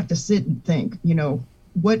point where we have to sit and think,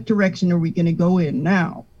 what direction are we going to go in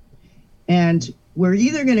now? And we're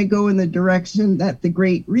either going to go in the direction that the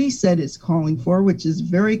Great Reset is calling for, which is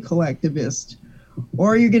very collectivist,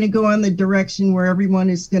 or you're going to go on the direction where everyone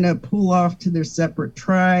is going to pull off to their separate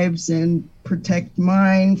tribes and protect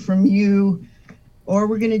mine from you, or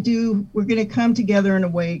we're going to come together in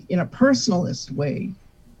a personalist way,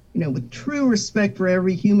 with true respect for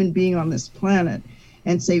every human being on this planet,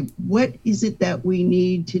 and say, what is it that we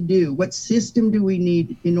need to do? What system do we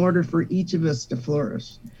need in order for each of us to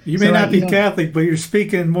flourish? You may not be Catholic, but you're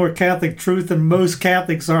speaking more Catholic truth than most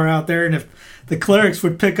Catholics are out there. And if the clerics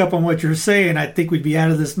would pick up on what you're saying, I think we'd be out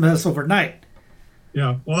of this mess overnight.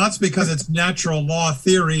 Yeah, well, that's because it's natural law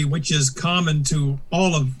theory, which is common to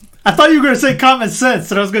all of... I thought you were going to say common sense,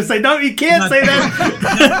 and I was going to say, no, you can't say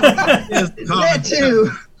that. That too.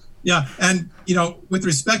 Yeah, and, with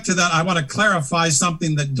respect to that, I want to clarify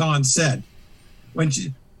something that Dawn said.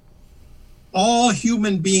 All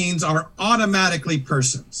human beings are automatically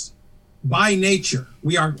persons. By nature,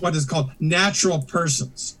 we are what is called natural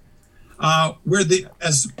persons. With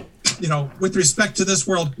respect to this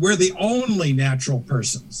world, we're the only natural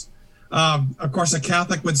persons. Of course, a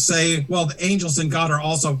Catholic would say, well, the angels and God are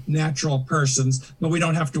also natural persons, but we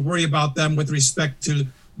don't have to worry about them with respect to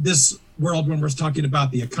this world when we're talking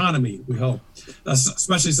about the economy, we hope,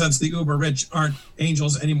 especially since the uber rich aren't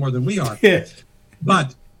angels any more than we are. Yeah.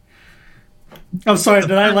 But I'm sorry,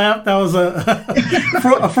 did I laugh? That was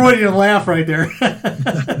a Freudian laugh right there.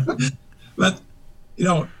 But,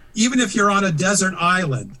 even if you're on a desert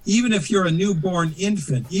island, even if you're a newborn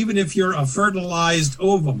infant, even if you're a fertilized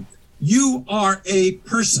ovum, you are a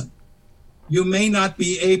person. You may not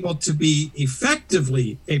be able to be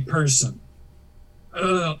effectively a person.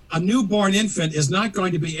 A newborn infant is not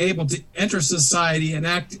going to be able to enter society and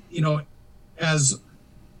act, as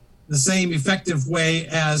the same effective way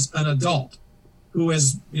as an adult who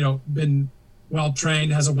has, been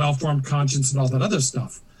well-trained, has a well-formed conscience and all that other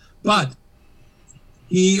stuff. But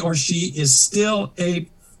he or she is still a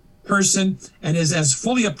person and is as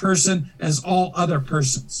fully a person as all other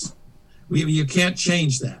persons. You can't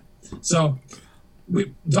change that. So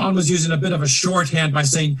Dawn was using a bit of a shorthand by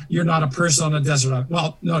saying you're not a person on a desert island.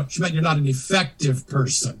 Well, no, she meant you're not an effective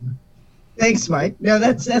person. Thanks, Mike. No,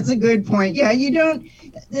 that's a good point. Yeah, you don't,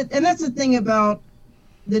 and that's the thing about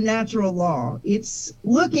the natural law. It's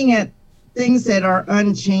looking at things that are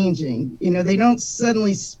unchanging. They don't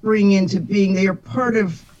suddenly spring into being. They are part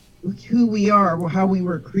of who we are, how we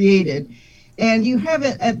were created. And you have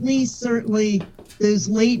at least certainly those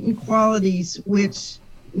latent qualities which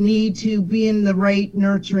need to be in the right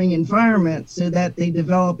nurturing environment so that they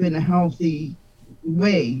develop in a healthy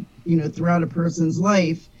way, throughout a person's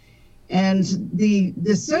life. And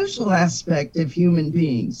the social aspect of human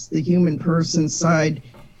beings, the human person side,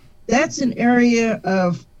 that's an area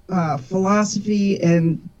of philosophy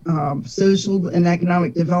and social and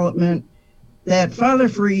economic development that Father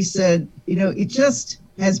Ferry said, it just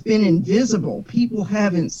has been invisible. People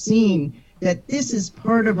haven't seen that this is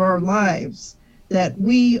part of our lives, that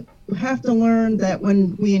we have to learn that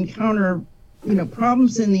when we encounter,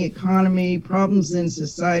 problems in the economy, problems in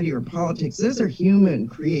society or politics, those are human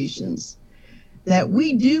creations, that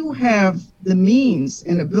we do have the means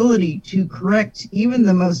and ability to correct even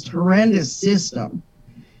the most horrendous system.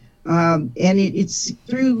 And it's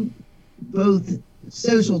through both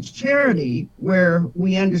social charity where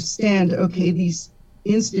we understand, okay, these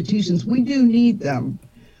institutions, we do need them.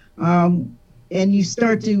 And you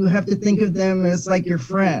start to have to think of them as like your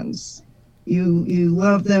friends. You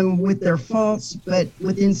love them with their faults, but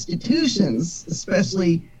with institutions,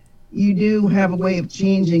 especially, you do have a way of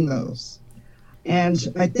changing those.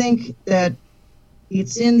 And I think that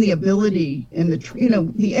it's in the ability and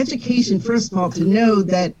the education, first of all, to know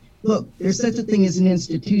that, look, there's such a thing as an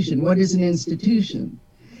institution. What is an institution?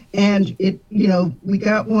 And we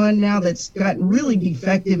got one now that's gotten really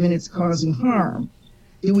defective and it's causing harm.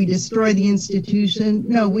 Do we destroy the institution?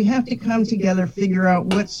 No, we have to come together, figure out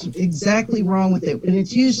what's exactly wrong with it. And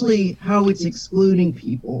it's usually how it's excluding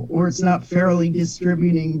people or it's not fairly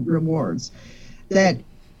distributing rewards. That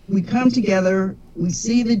we come together, we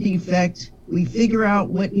see the defect, we figure out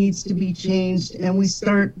what needs to be changed, and we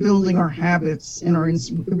start building our habits and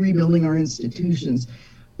rebuilding our institutions.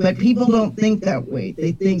 But people don't think that way.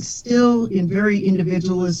 They think still in very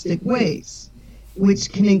individualistic ways,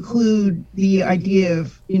 which can include the idea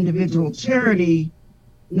of individual charity,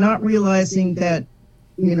 not realizing that,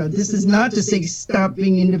 this is not to say stop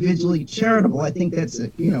being individually charitable. I think that's,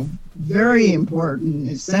 very important and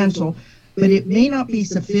essential, but it may not be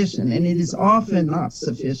sufficient, and it is often not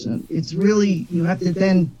sufficient. It's really, you have to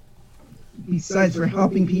then, besides for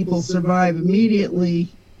helping people survive immediately,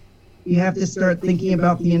 you have to start thinking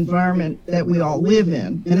about the environment that we all live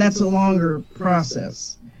in, and that's a longer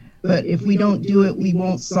process. but if we don't do it, we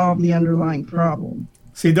won't solve the underlying problem.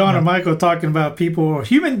 See, Don and Michael talking about people,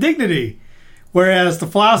 human dignity, whereas the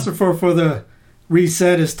philosopher for the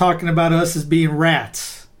reset is talking about us as being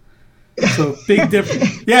rats. So big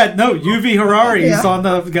difference. Yeah, no, Yuval Harari, he's got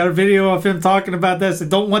a video of him talking about this. They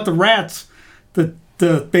don't want the rats to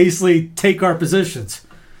basically take our positions.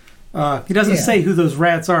 He doesn't say who those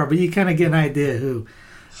rats are, but you kind of get an idea who.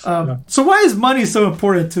 So why is money so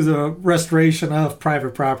important to the restoration of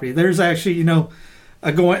private property? There's actually,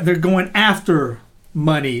 they're going after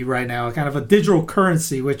money right now, kind of a digital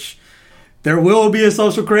currency, which there will be a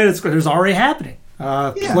social credit score. There's already happening.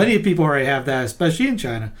 Plenty of people already have that, especially in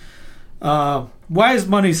China. Why is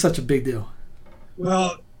money such a big deal?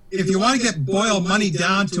 Well, if you want to boil money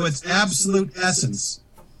down to its absolute essence,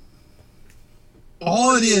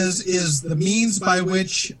 all it is the means by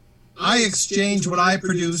which I exchange what I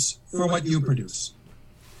produce for what you produce.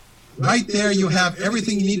 Right there, you have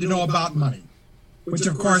everything you need to know about money, which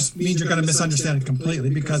of course means you're going to misunderstand it completely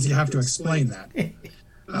because you have to explain that.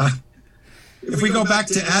 If we go back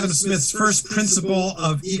to Adam Smith's first principle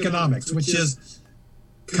of economics, which is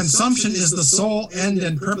consumption is the sole end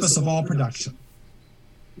and purpose of all production.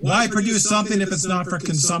 Why produce something if it's not for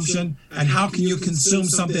consumption? And how can you consume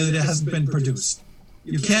something that hasn't been produced?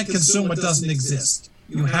 You can't consume what doesn't exist.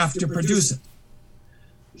 You have to produce it.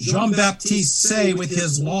 Jean-Baptiste Say, with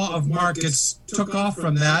his law of markets, took off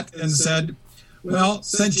from that and said, well,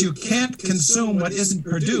 since you can't consume what isn't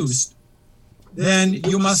produced, then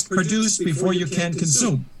you must produce before you can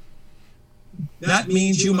consume. That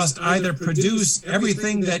means you must either produce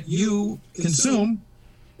everything that you consume,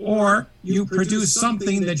 or you produce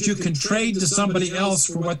something that you can trade to somebody else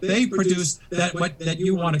for what they produce that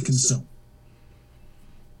you want to consume.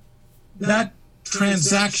 That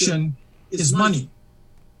transaction is money.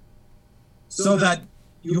 So that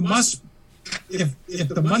you must, if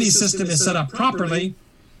the money system is set up properly,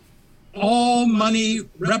 all money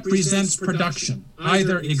represents production,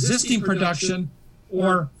 either existing production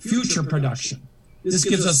or future production. This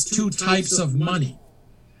gives us two types of money.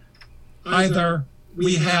 Either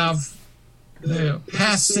we have the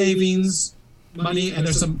past savings money, and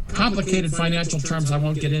there's some complicated financial terms I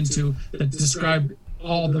won't get into that describe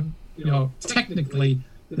all the, technically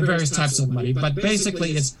the various types of money, but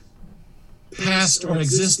basically it's past or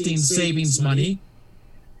existing savings money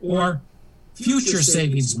or future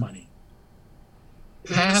savings money.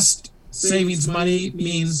 Past savings money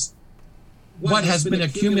means what has been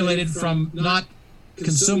accumulated from not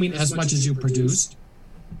consuming as much as you produced.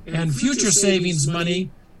 And future savings money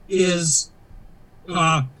is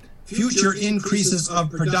future increases of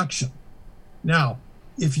production. Now,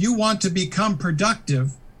 if you want to become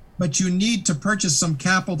productive, but you need to purchase some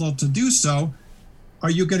capital to do so,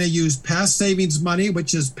 are you going to use past savings money,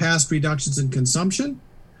 which is past reductions in consumption?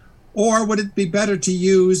 Or would it be better to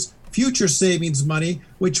use future savings money,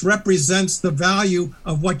 which represents the value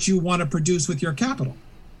of what you want to produce with your capital?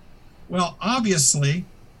 Well, obviously,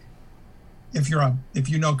 if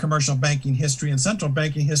you know commercial banking history and central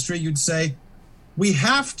banking history, you'd say we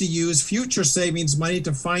have to use future savings money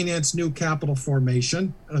to finance new capital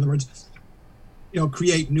formation. In other words,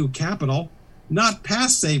 create new capital, not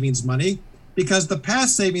past savings money, because the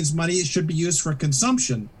past savings money should be used for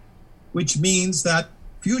consumption, which means that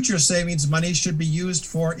future savings money should be used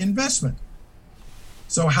for investment.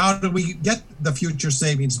 So how do we get the future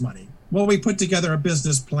savings money? Well, we put together a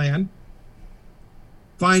business plan,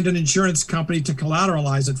 find an insurance company to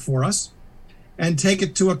collateralize it for us, and take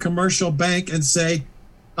it to a commercial bank and say,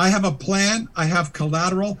 I have a plan, I have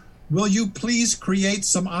collateral. Will you please create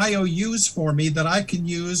some IOUs for me that I can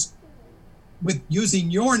use with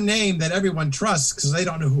using your name that everyone trusts because they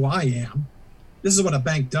don't know who I am? This is what a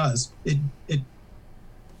bank does. It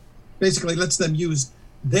basically lets them use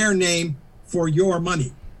their name for your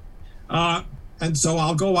money. And so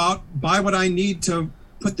I'll go out, buy what I need to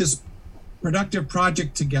put this productive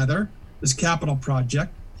project together, this capital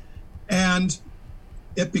project, and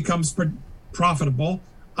it becomes profitable.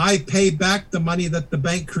 I pay back the money that the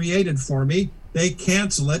bank created for me. They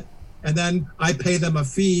cancel it, and then I pay them a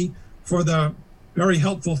fee for the very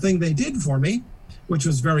helpful thing they did for me, which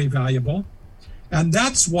was very valuable. And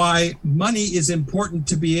that's why money is important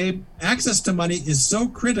to be able, access to money is so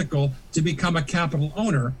critical to become a capital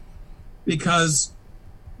owner, because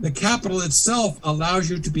the capital itself allows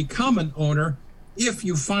you to become an owner if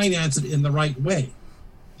you finance it in the right way.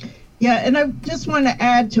 Yeah, and I just want to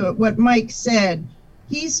add to it what Mike said.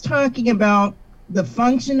 He's talking about the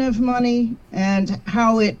function of money and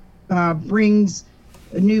how it brings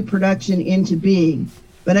a new production into being.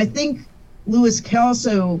 But I think Louis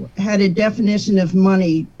Kelso had a definition of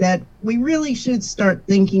money that we really should start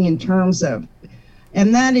thinking in terms of.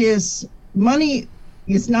 And that is, money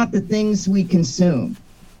is not the things we consume.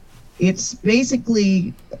 It's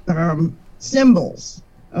basically symbols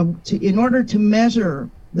in order to measure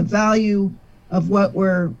the value of what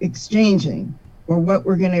we're exchanging or what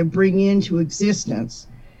we're going to bring into existence.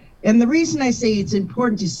 And the reason I say it's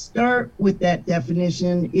important to start with that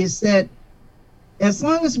definition is that as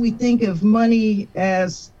long as we think of money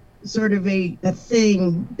as sort of a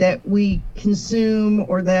thing that we consume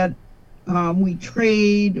or that we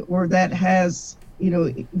trade or that has,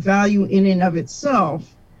 value in and of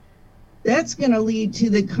itself, that's going to lead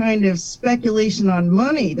to the kind of speculation on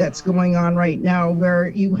money that's going on right now, where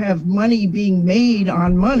you have money being made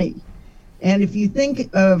on money. And if you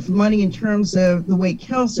think of money in terms of the way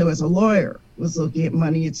Kelso, as a lawyer, was looking at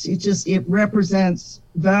money, it represents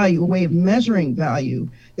value, a way of measuring value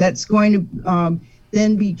that's going to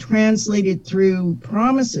then be translated through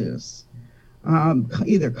promises,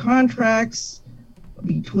 either contracts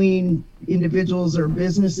between individuals or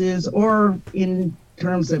businesses, or in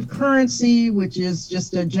terms of currency, which is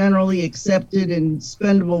just a generally accepted and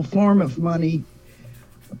spendable form of money.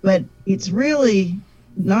 But it's really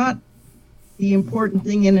not the important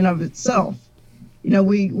thing in and of itself.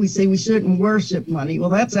 We say we shouldn't worship money. Well,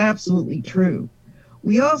 that's absolutely true.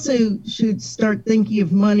 We also should start thinking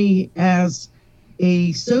of money as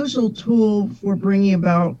a social tool for bringing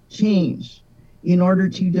about change in order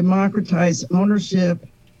to democratize ownership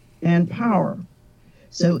and power.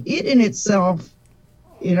 So it in itself,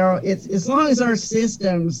 it's, as long as our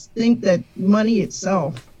systems think that money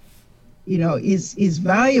itself, is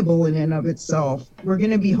valuable in and of itself, we're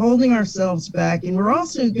going to be holding ourselves back, and we're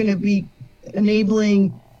also going to be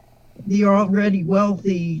enabling the already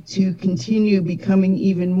wealthy to continue becoming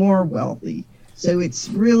even more wealthy. So it's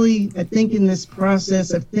really, I think, in this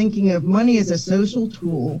process of thinking of money as a social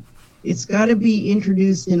tool, it's got to be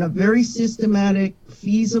introduced in a very systematic,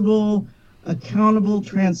 feasible, accountable,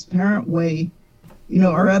 transparent way,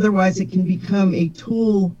 or otherwise it can become a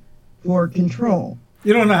tool for control.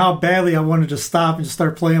 You don't know how badly I wanted to stop and just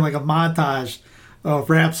start playing like a montage of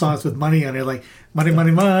rap songs with money on it, like money, money,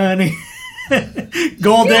 money,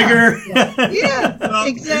 gold digger. Yeah,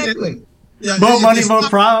 exactly. More money, more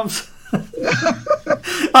problems.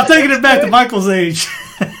 I'm taking it back to Michael's age.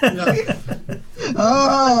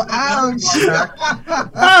 Oh, ouch.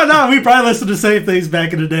 Oh, no, we probably listened to the same things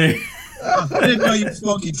back in the day. I didn't know you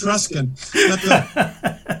spoke Etruscan.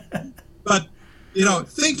 But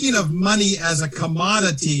thinking of money as a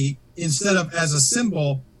commodity instead of as a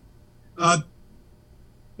symbol,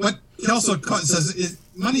 what Kelso says is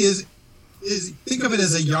money is think of it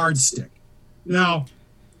as a yardstick. Now,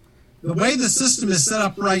 the way the system is set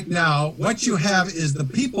up right now, what you have is the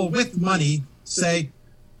people with money say,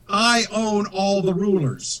 I own all the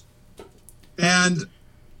rulers, and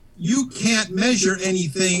you can't measure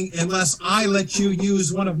anything unless I let you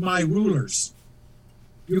use one of my rulers.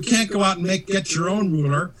 You can't go out and get your own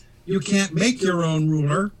ruler. You can't make your own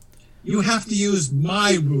ruler. You have to use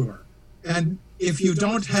my ruler. And if you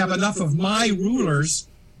don't have enough of my rulers,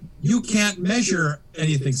 you can't measure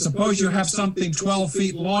anything. Suppose you have something 12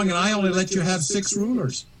 feet long and I only let you have 6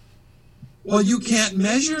 rulers. Well, you can't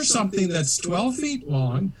measure something that's 12 feet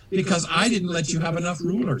long because I didn't let you have enough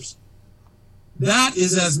rulers. That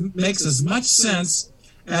makes as much sense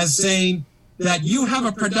as saying that you have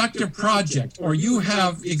a productive project or you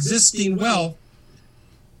have existing wealth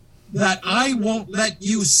that I won't let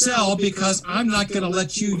you sell because I'm not going to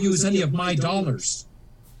let you use any of my dollars.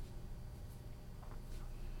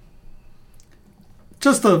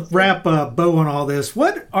 Just to wrap a bow on all this,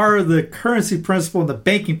 what are the currency principle and the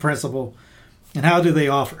banking principle, and how do they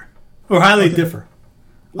offer? Or how do they differ?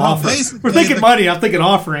 Well, we're thinking money, I'm thinking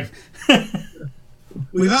offering.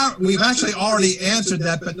 We've actually already answered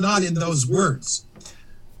that, but not in those words.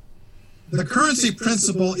 The currency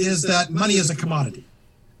principle is that money is a commodity.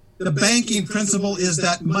 The banking principle is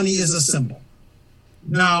that money is a symbol.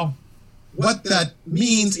 Now, what that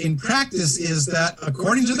means in practice is that,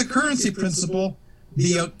 according to the currency principle,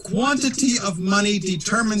 the quantity of money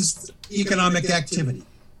determines economic activity.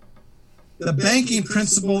 The banking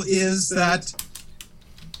principle is that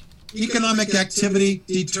economic activity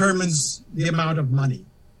determines the amount of money.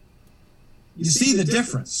 You see the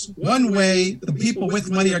difference. One way, the people with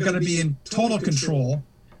money are going to be in total control.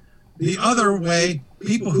 The other way,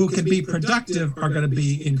 people who can be productive are going to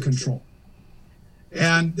be in control.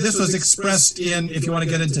 And this was expressed in, if you want to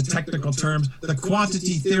get into technical terms, the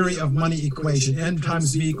quantity theory of money equation. N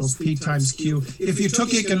times V equals P times Q. If you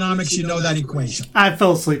took economics, you know that equation. I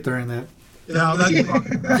fell asleep during that. Yeah, so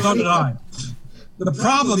did I. The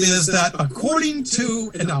problem is that according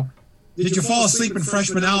to, and now, did you fall asleep in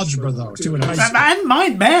freshman algebra, though, too, in high school? I didn't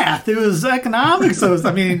mind math. It was economics. So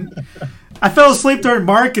I fell asleep during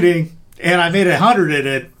marketing, and I made 100 in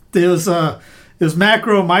it. It was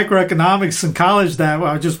microeconomics in college that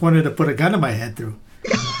I just wanted to put a gun to my head through.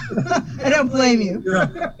 I don't blame you.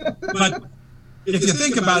 Yeah. But if you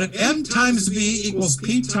think about it, M times V equals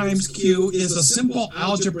P times Q is a simple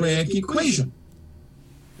algebraic equation.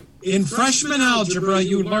 In freshman algebra,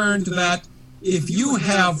 you learned that if you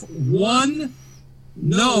have one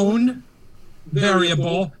known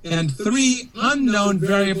variable and three unknown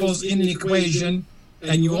variables in an equation,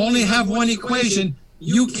 and you only have one equation,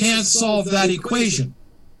 you can't solve that equation.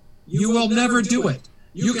 You will never do it.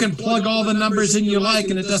 You can plug all the numbers in you like,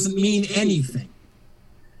 and it doesn't mean anything.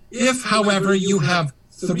 If, however, you have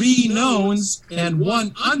three knowns and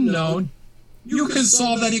one unknown, you can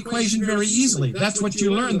solve that equation very easily. That's what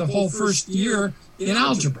you learn the whole first year in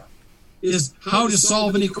algebra, is how to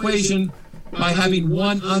solve an equation by having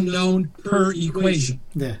one unknown per equation.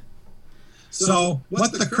 Yeah. So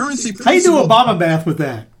what the currency How you do principle... Obama math with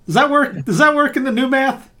that? Does that work? Does that work in the new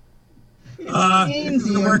math? It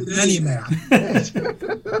doesn't work in any math.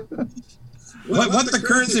 What the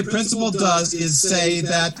currency principle does is say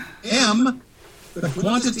that M, the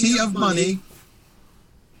quantity of money,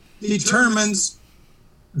 determines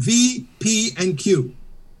V, P, and Q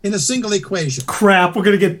in a single equation. Crap, we're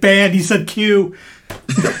going to get banned. He said Q.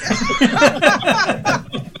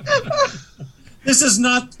 This is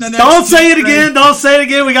not the next... Don't say it again. Don't say it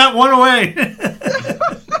again. We got one away.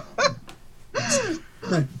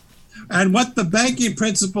 And what the banking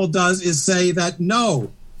principle does is say that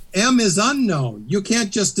no, M is unknown. You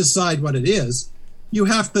can't just decide what it is. You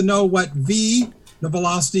have to know what V, the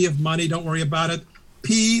velocity of money, don't worry about it,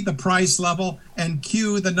 P, the price level, and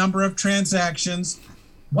Q, the number of transactions.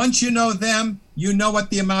 Once you know them, you know what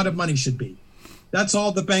the amount of money should be. That's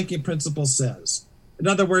all the banking principle says. In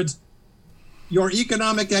other words, your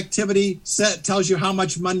economic activity tells you how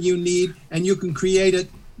much money you need, and you can create it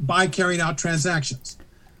by carrying out transactions.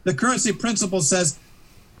 The currency principle says,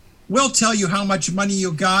 we'll tell you how much money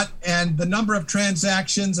you got, and the number of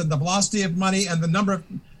transactions and the velocity of money and the number of,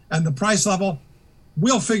 and the price level,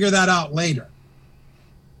 we'll figure that out later,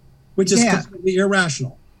 which is completely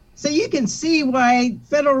irrational. So you can see why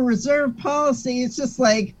Federal Reserve policy is just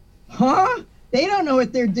like, huh? They don't know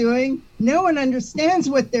what they're doing. No one understands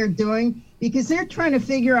what they're doing because they're trying to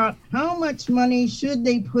figure out how much money should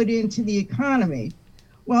they put into the economy.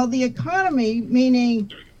 Well, the economy,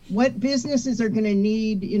 meaning what businesses are going to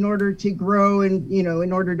need in order to grow and,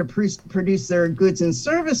 in order to produce their goods and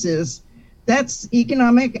services, that's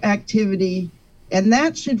economic activity. And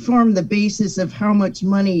that should form the basis of how much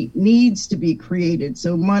money needs to be created.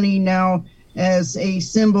 So money now as a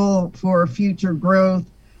symbol for future growth,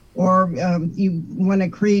 or you want to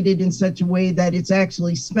create it in such a way that it's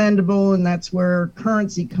actually spendable, and that's where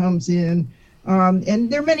currency comes in.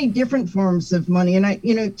 And there are many different forms of money. And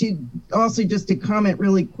to comment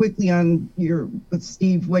really quickly on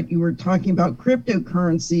Steve, what you were talking about,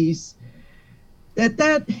 cryptocurrencies,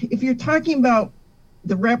 that if you're talking about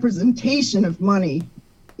the representation of money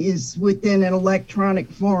is within an electronic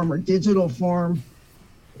form or digital form,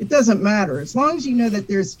 it doesn't matter. As long as you know that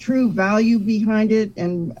there's true value behind it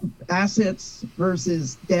and assets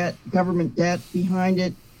versus debt, government debt behind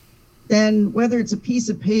it, then whether it's a piece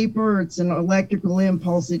of paper or it's an electrical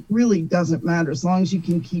impulse, it really doesn't matter as long as you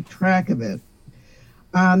can keep track of it.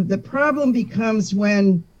 The problem becomes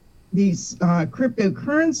when these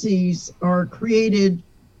cryptocurrencies are created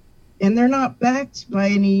and they're not backed by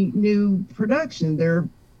any new production. They're,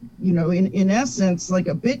 in essence, like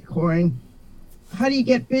a Bitcoin. How do you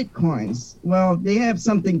get Bitcoins? Well, they have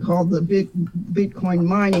something called the Bitcoin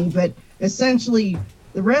mining, but essentially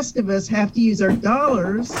the rest of us have to use our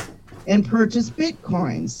dollars and purchase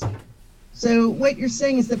Bitcoins. So what you're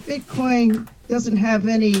saying is that Bitcoin doesn't have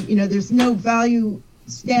any, there's no value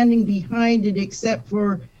standing behind it except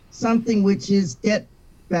for something which is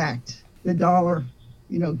debt-backed, the dollar,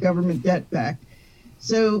 government debt-backed.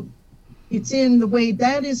 So it's in the way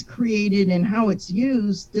that is created and how it's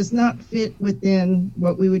used does not fit within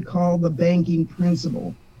what we would call the banking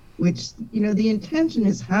principle, which, the intention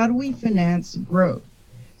is how do we finance growth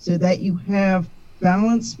so that you have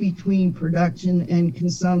balance between production and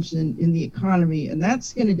consumption in the economy. And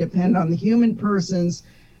that's going to depend on the human persons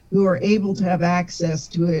who are able to have access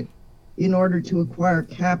to it in order to acquire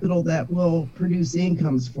capital that will produce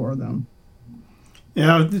incomes for them.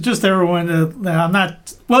 Just everyone, I'm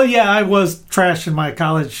not, I was trash in my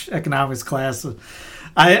college economics class.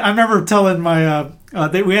 I remember telling my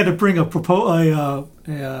we had to bring a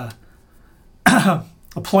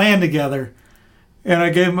plan together, and I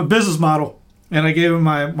gave him a business model, and I gave him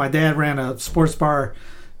my dad ran a sports bar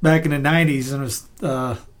back in the 90s, and it was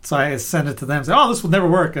so I sent it to them. Said, "Oh, this will never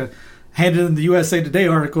work." I handed them the USA Today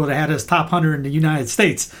article that had us top 100 in the United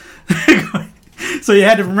States. So you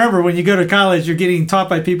had to remember, when you go to college, you're getting taught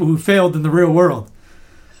by people who failed in the real world.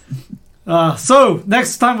 So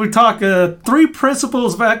next time we talk, 3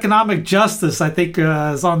 principles of economic justice, I think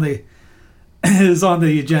is on the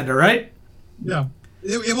agenda, right? Yeah,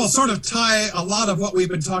 it will sort of tie a lot of what we've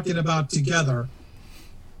been talking about together.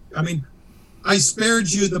 I mean, I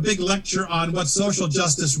spared you the big lecture on what social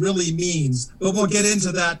justice really means, but we'll get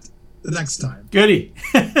into that the next time. Goody.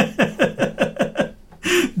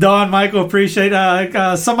 Don, Michael, appreciate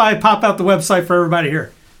somebody pop out the website for everybody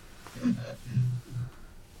here.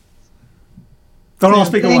 Don't all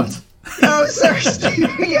speak at once. Oh, sorry.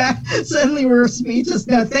 Yeah, suddenly we're speechless.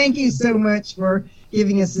 No, thank you so much for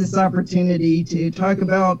giving us this opportunity to talk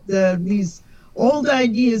about these old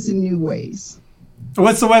ideas in new ways.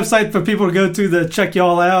 What's the website for people to go to check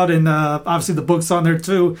y'all out? And obviously the book's on there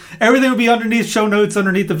too. Everything will be underneath, show notes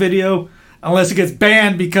underneath the video, unless it gets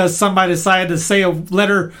banned because somebody decided to say a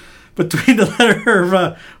letter between the letter of,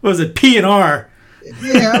 what was it, P and R.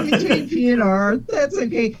 Yeah, between P and R. That's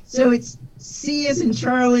okay. So it's C as in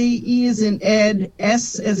Charlie, E as in Ed,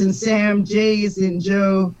 S as in Sam, J as in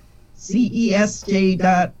Joe, CESJ.org.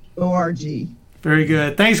 Very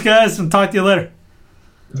good. Thanks, guys, and talk to you later.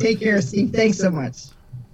 Take care, Steve. Thanks so much.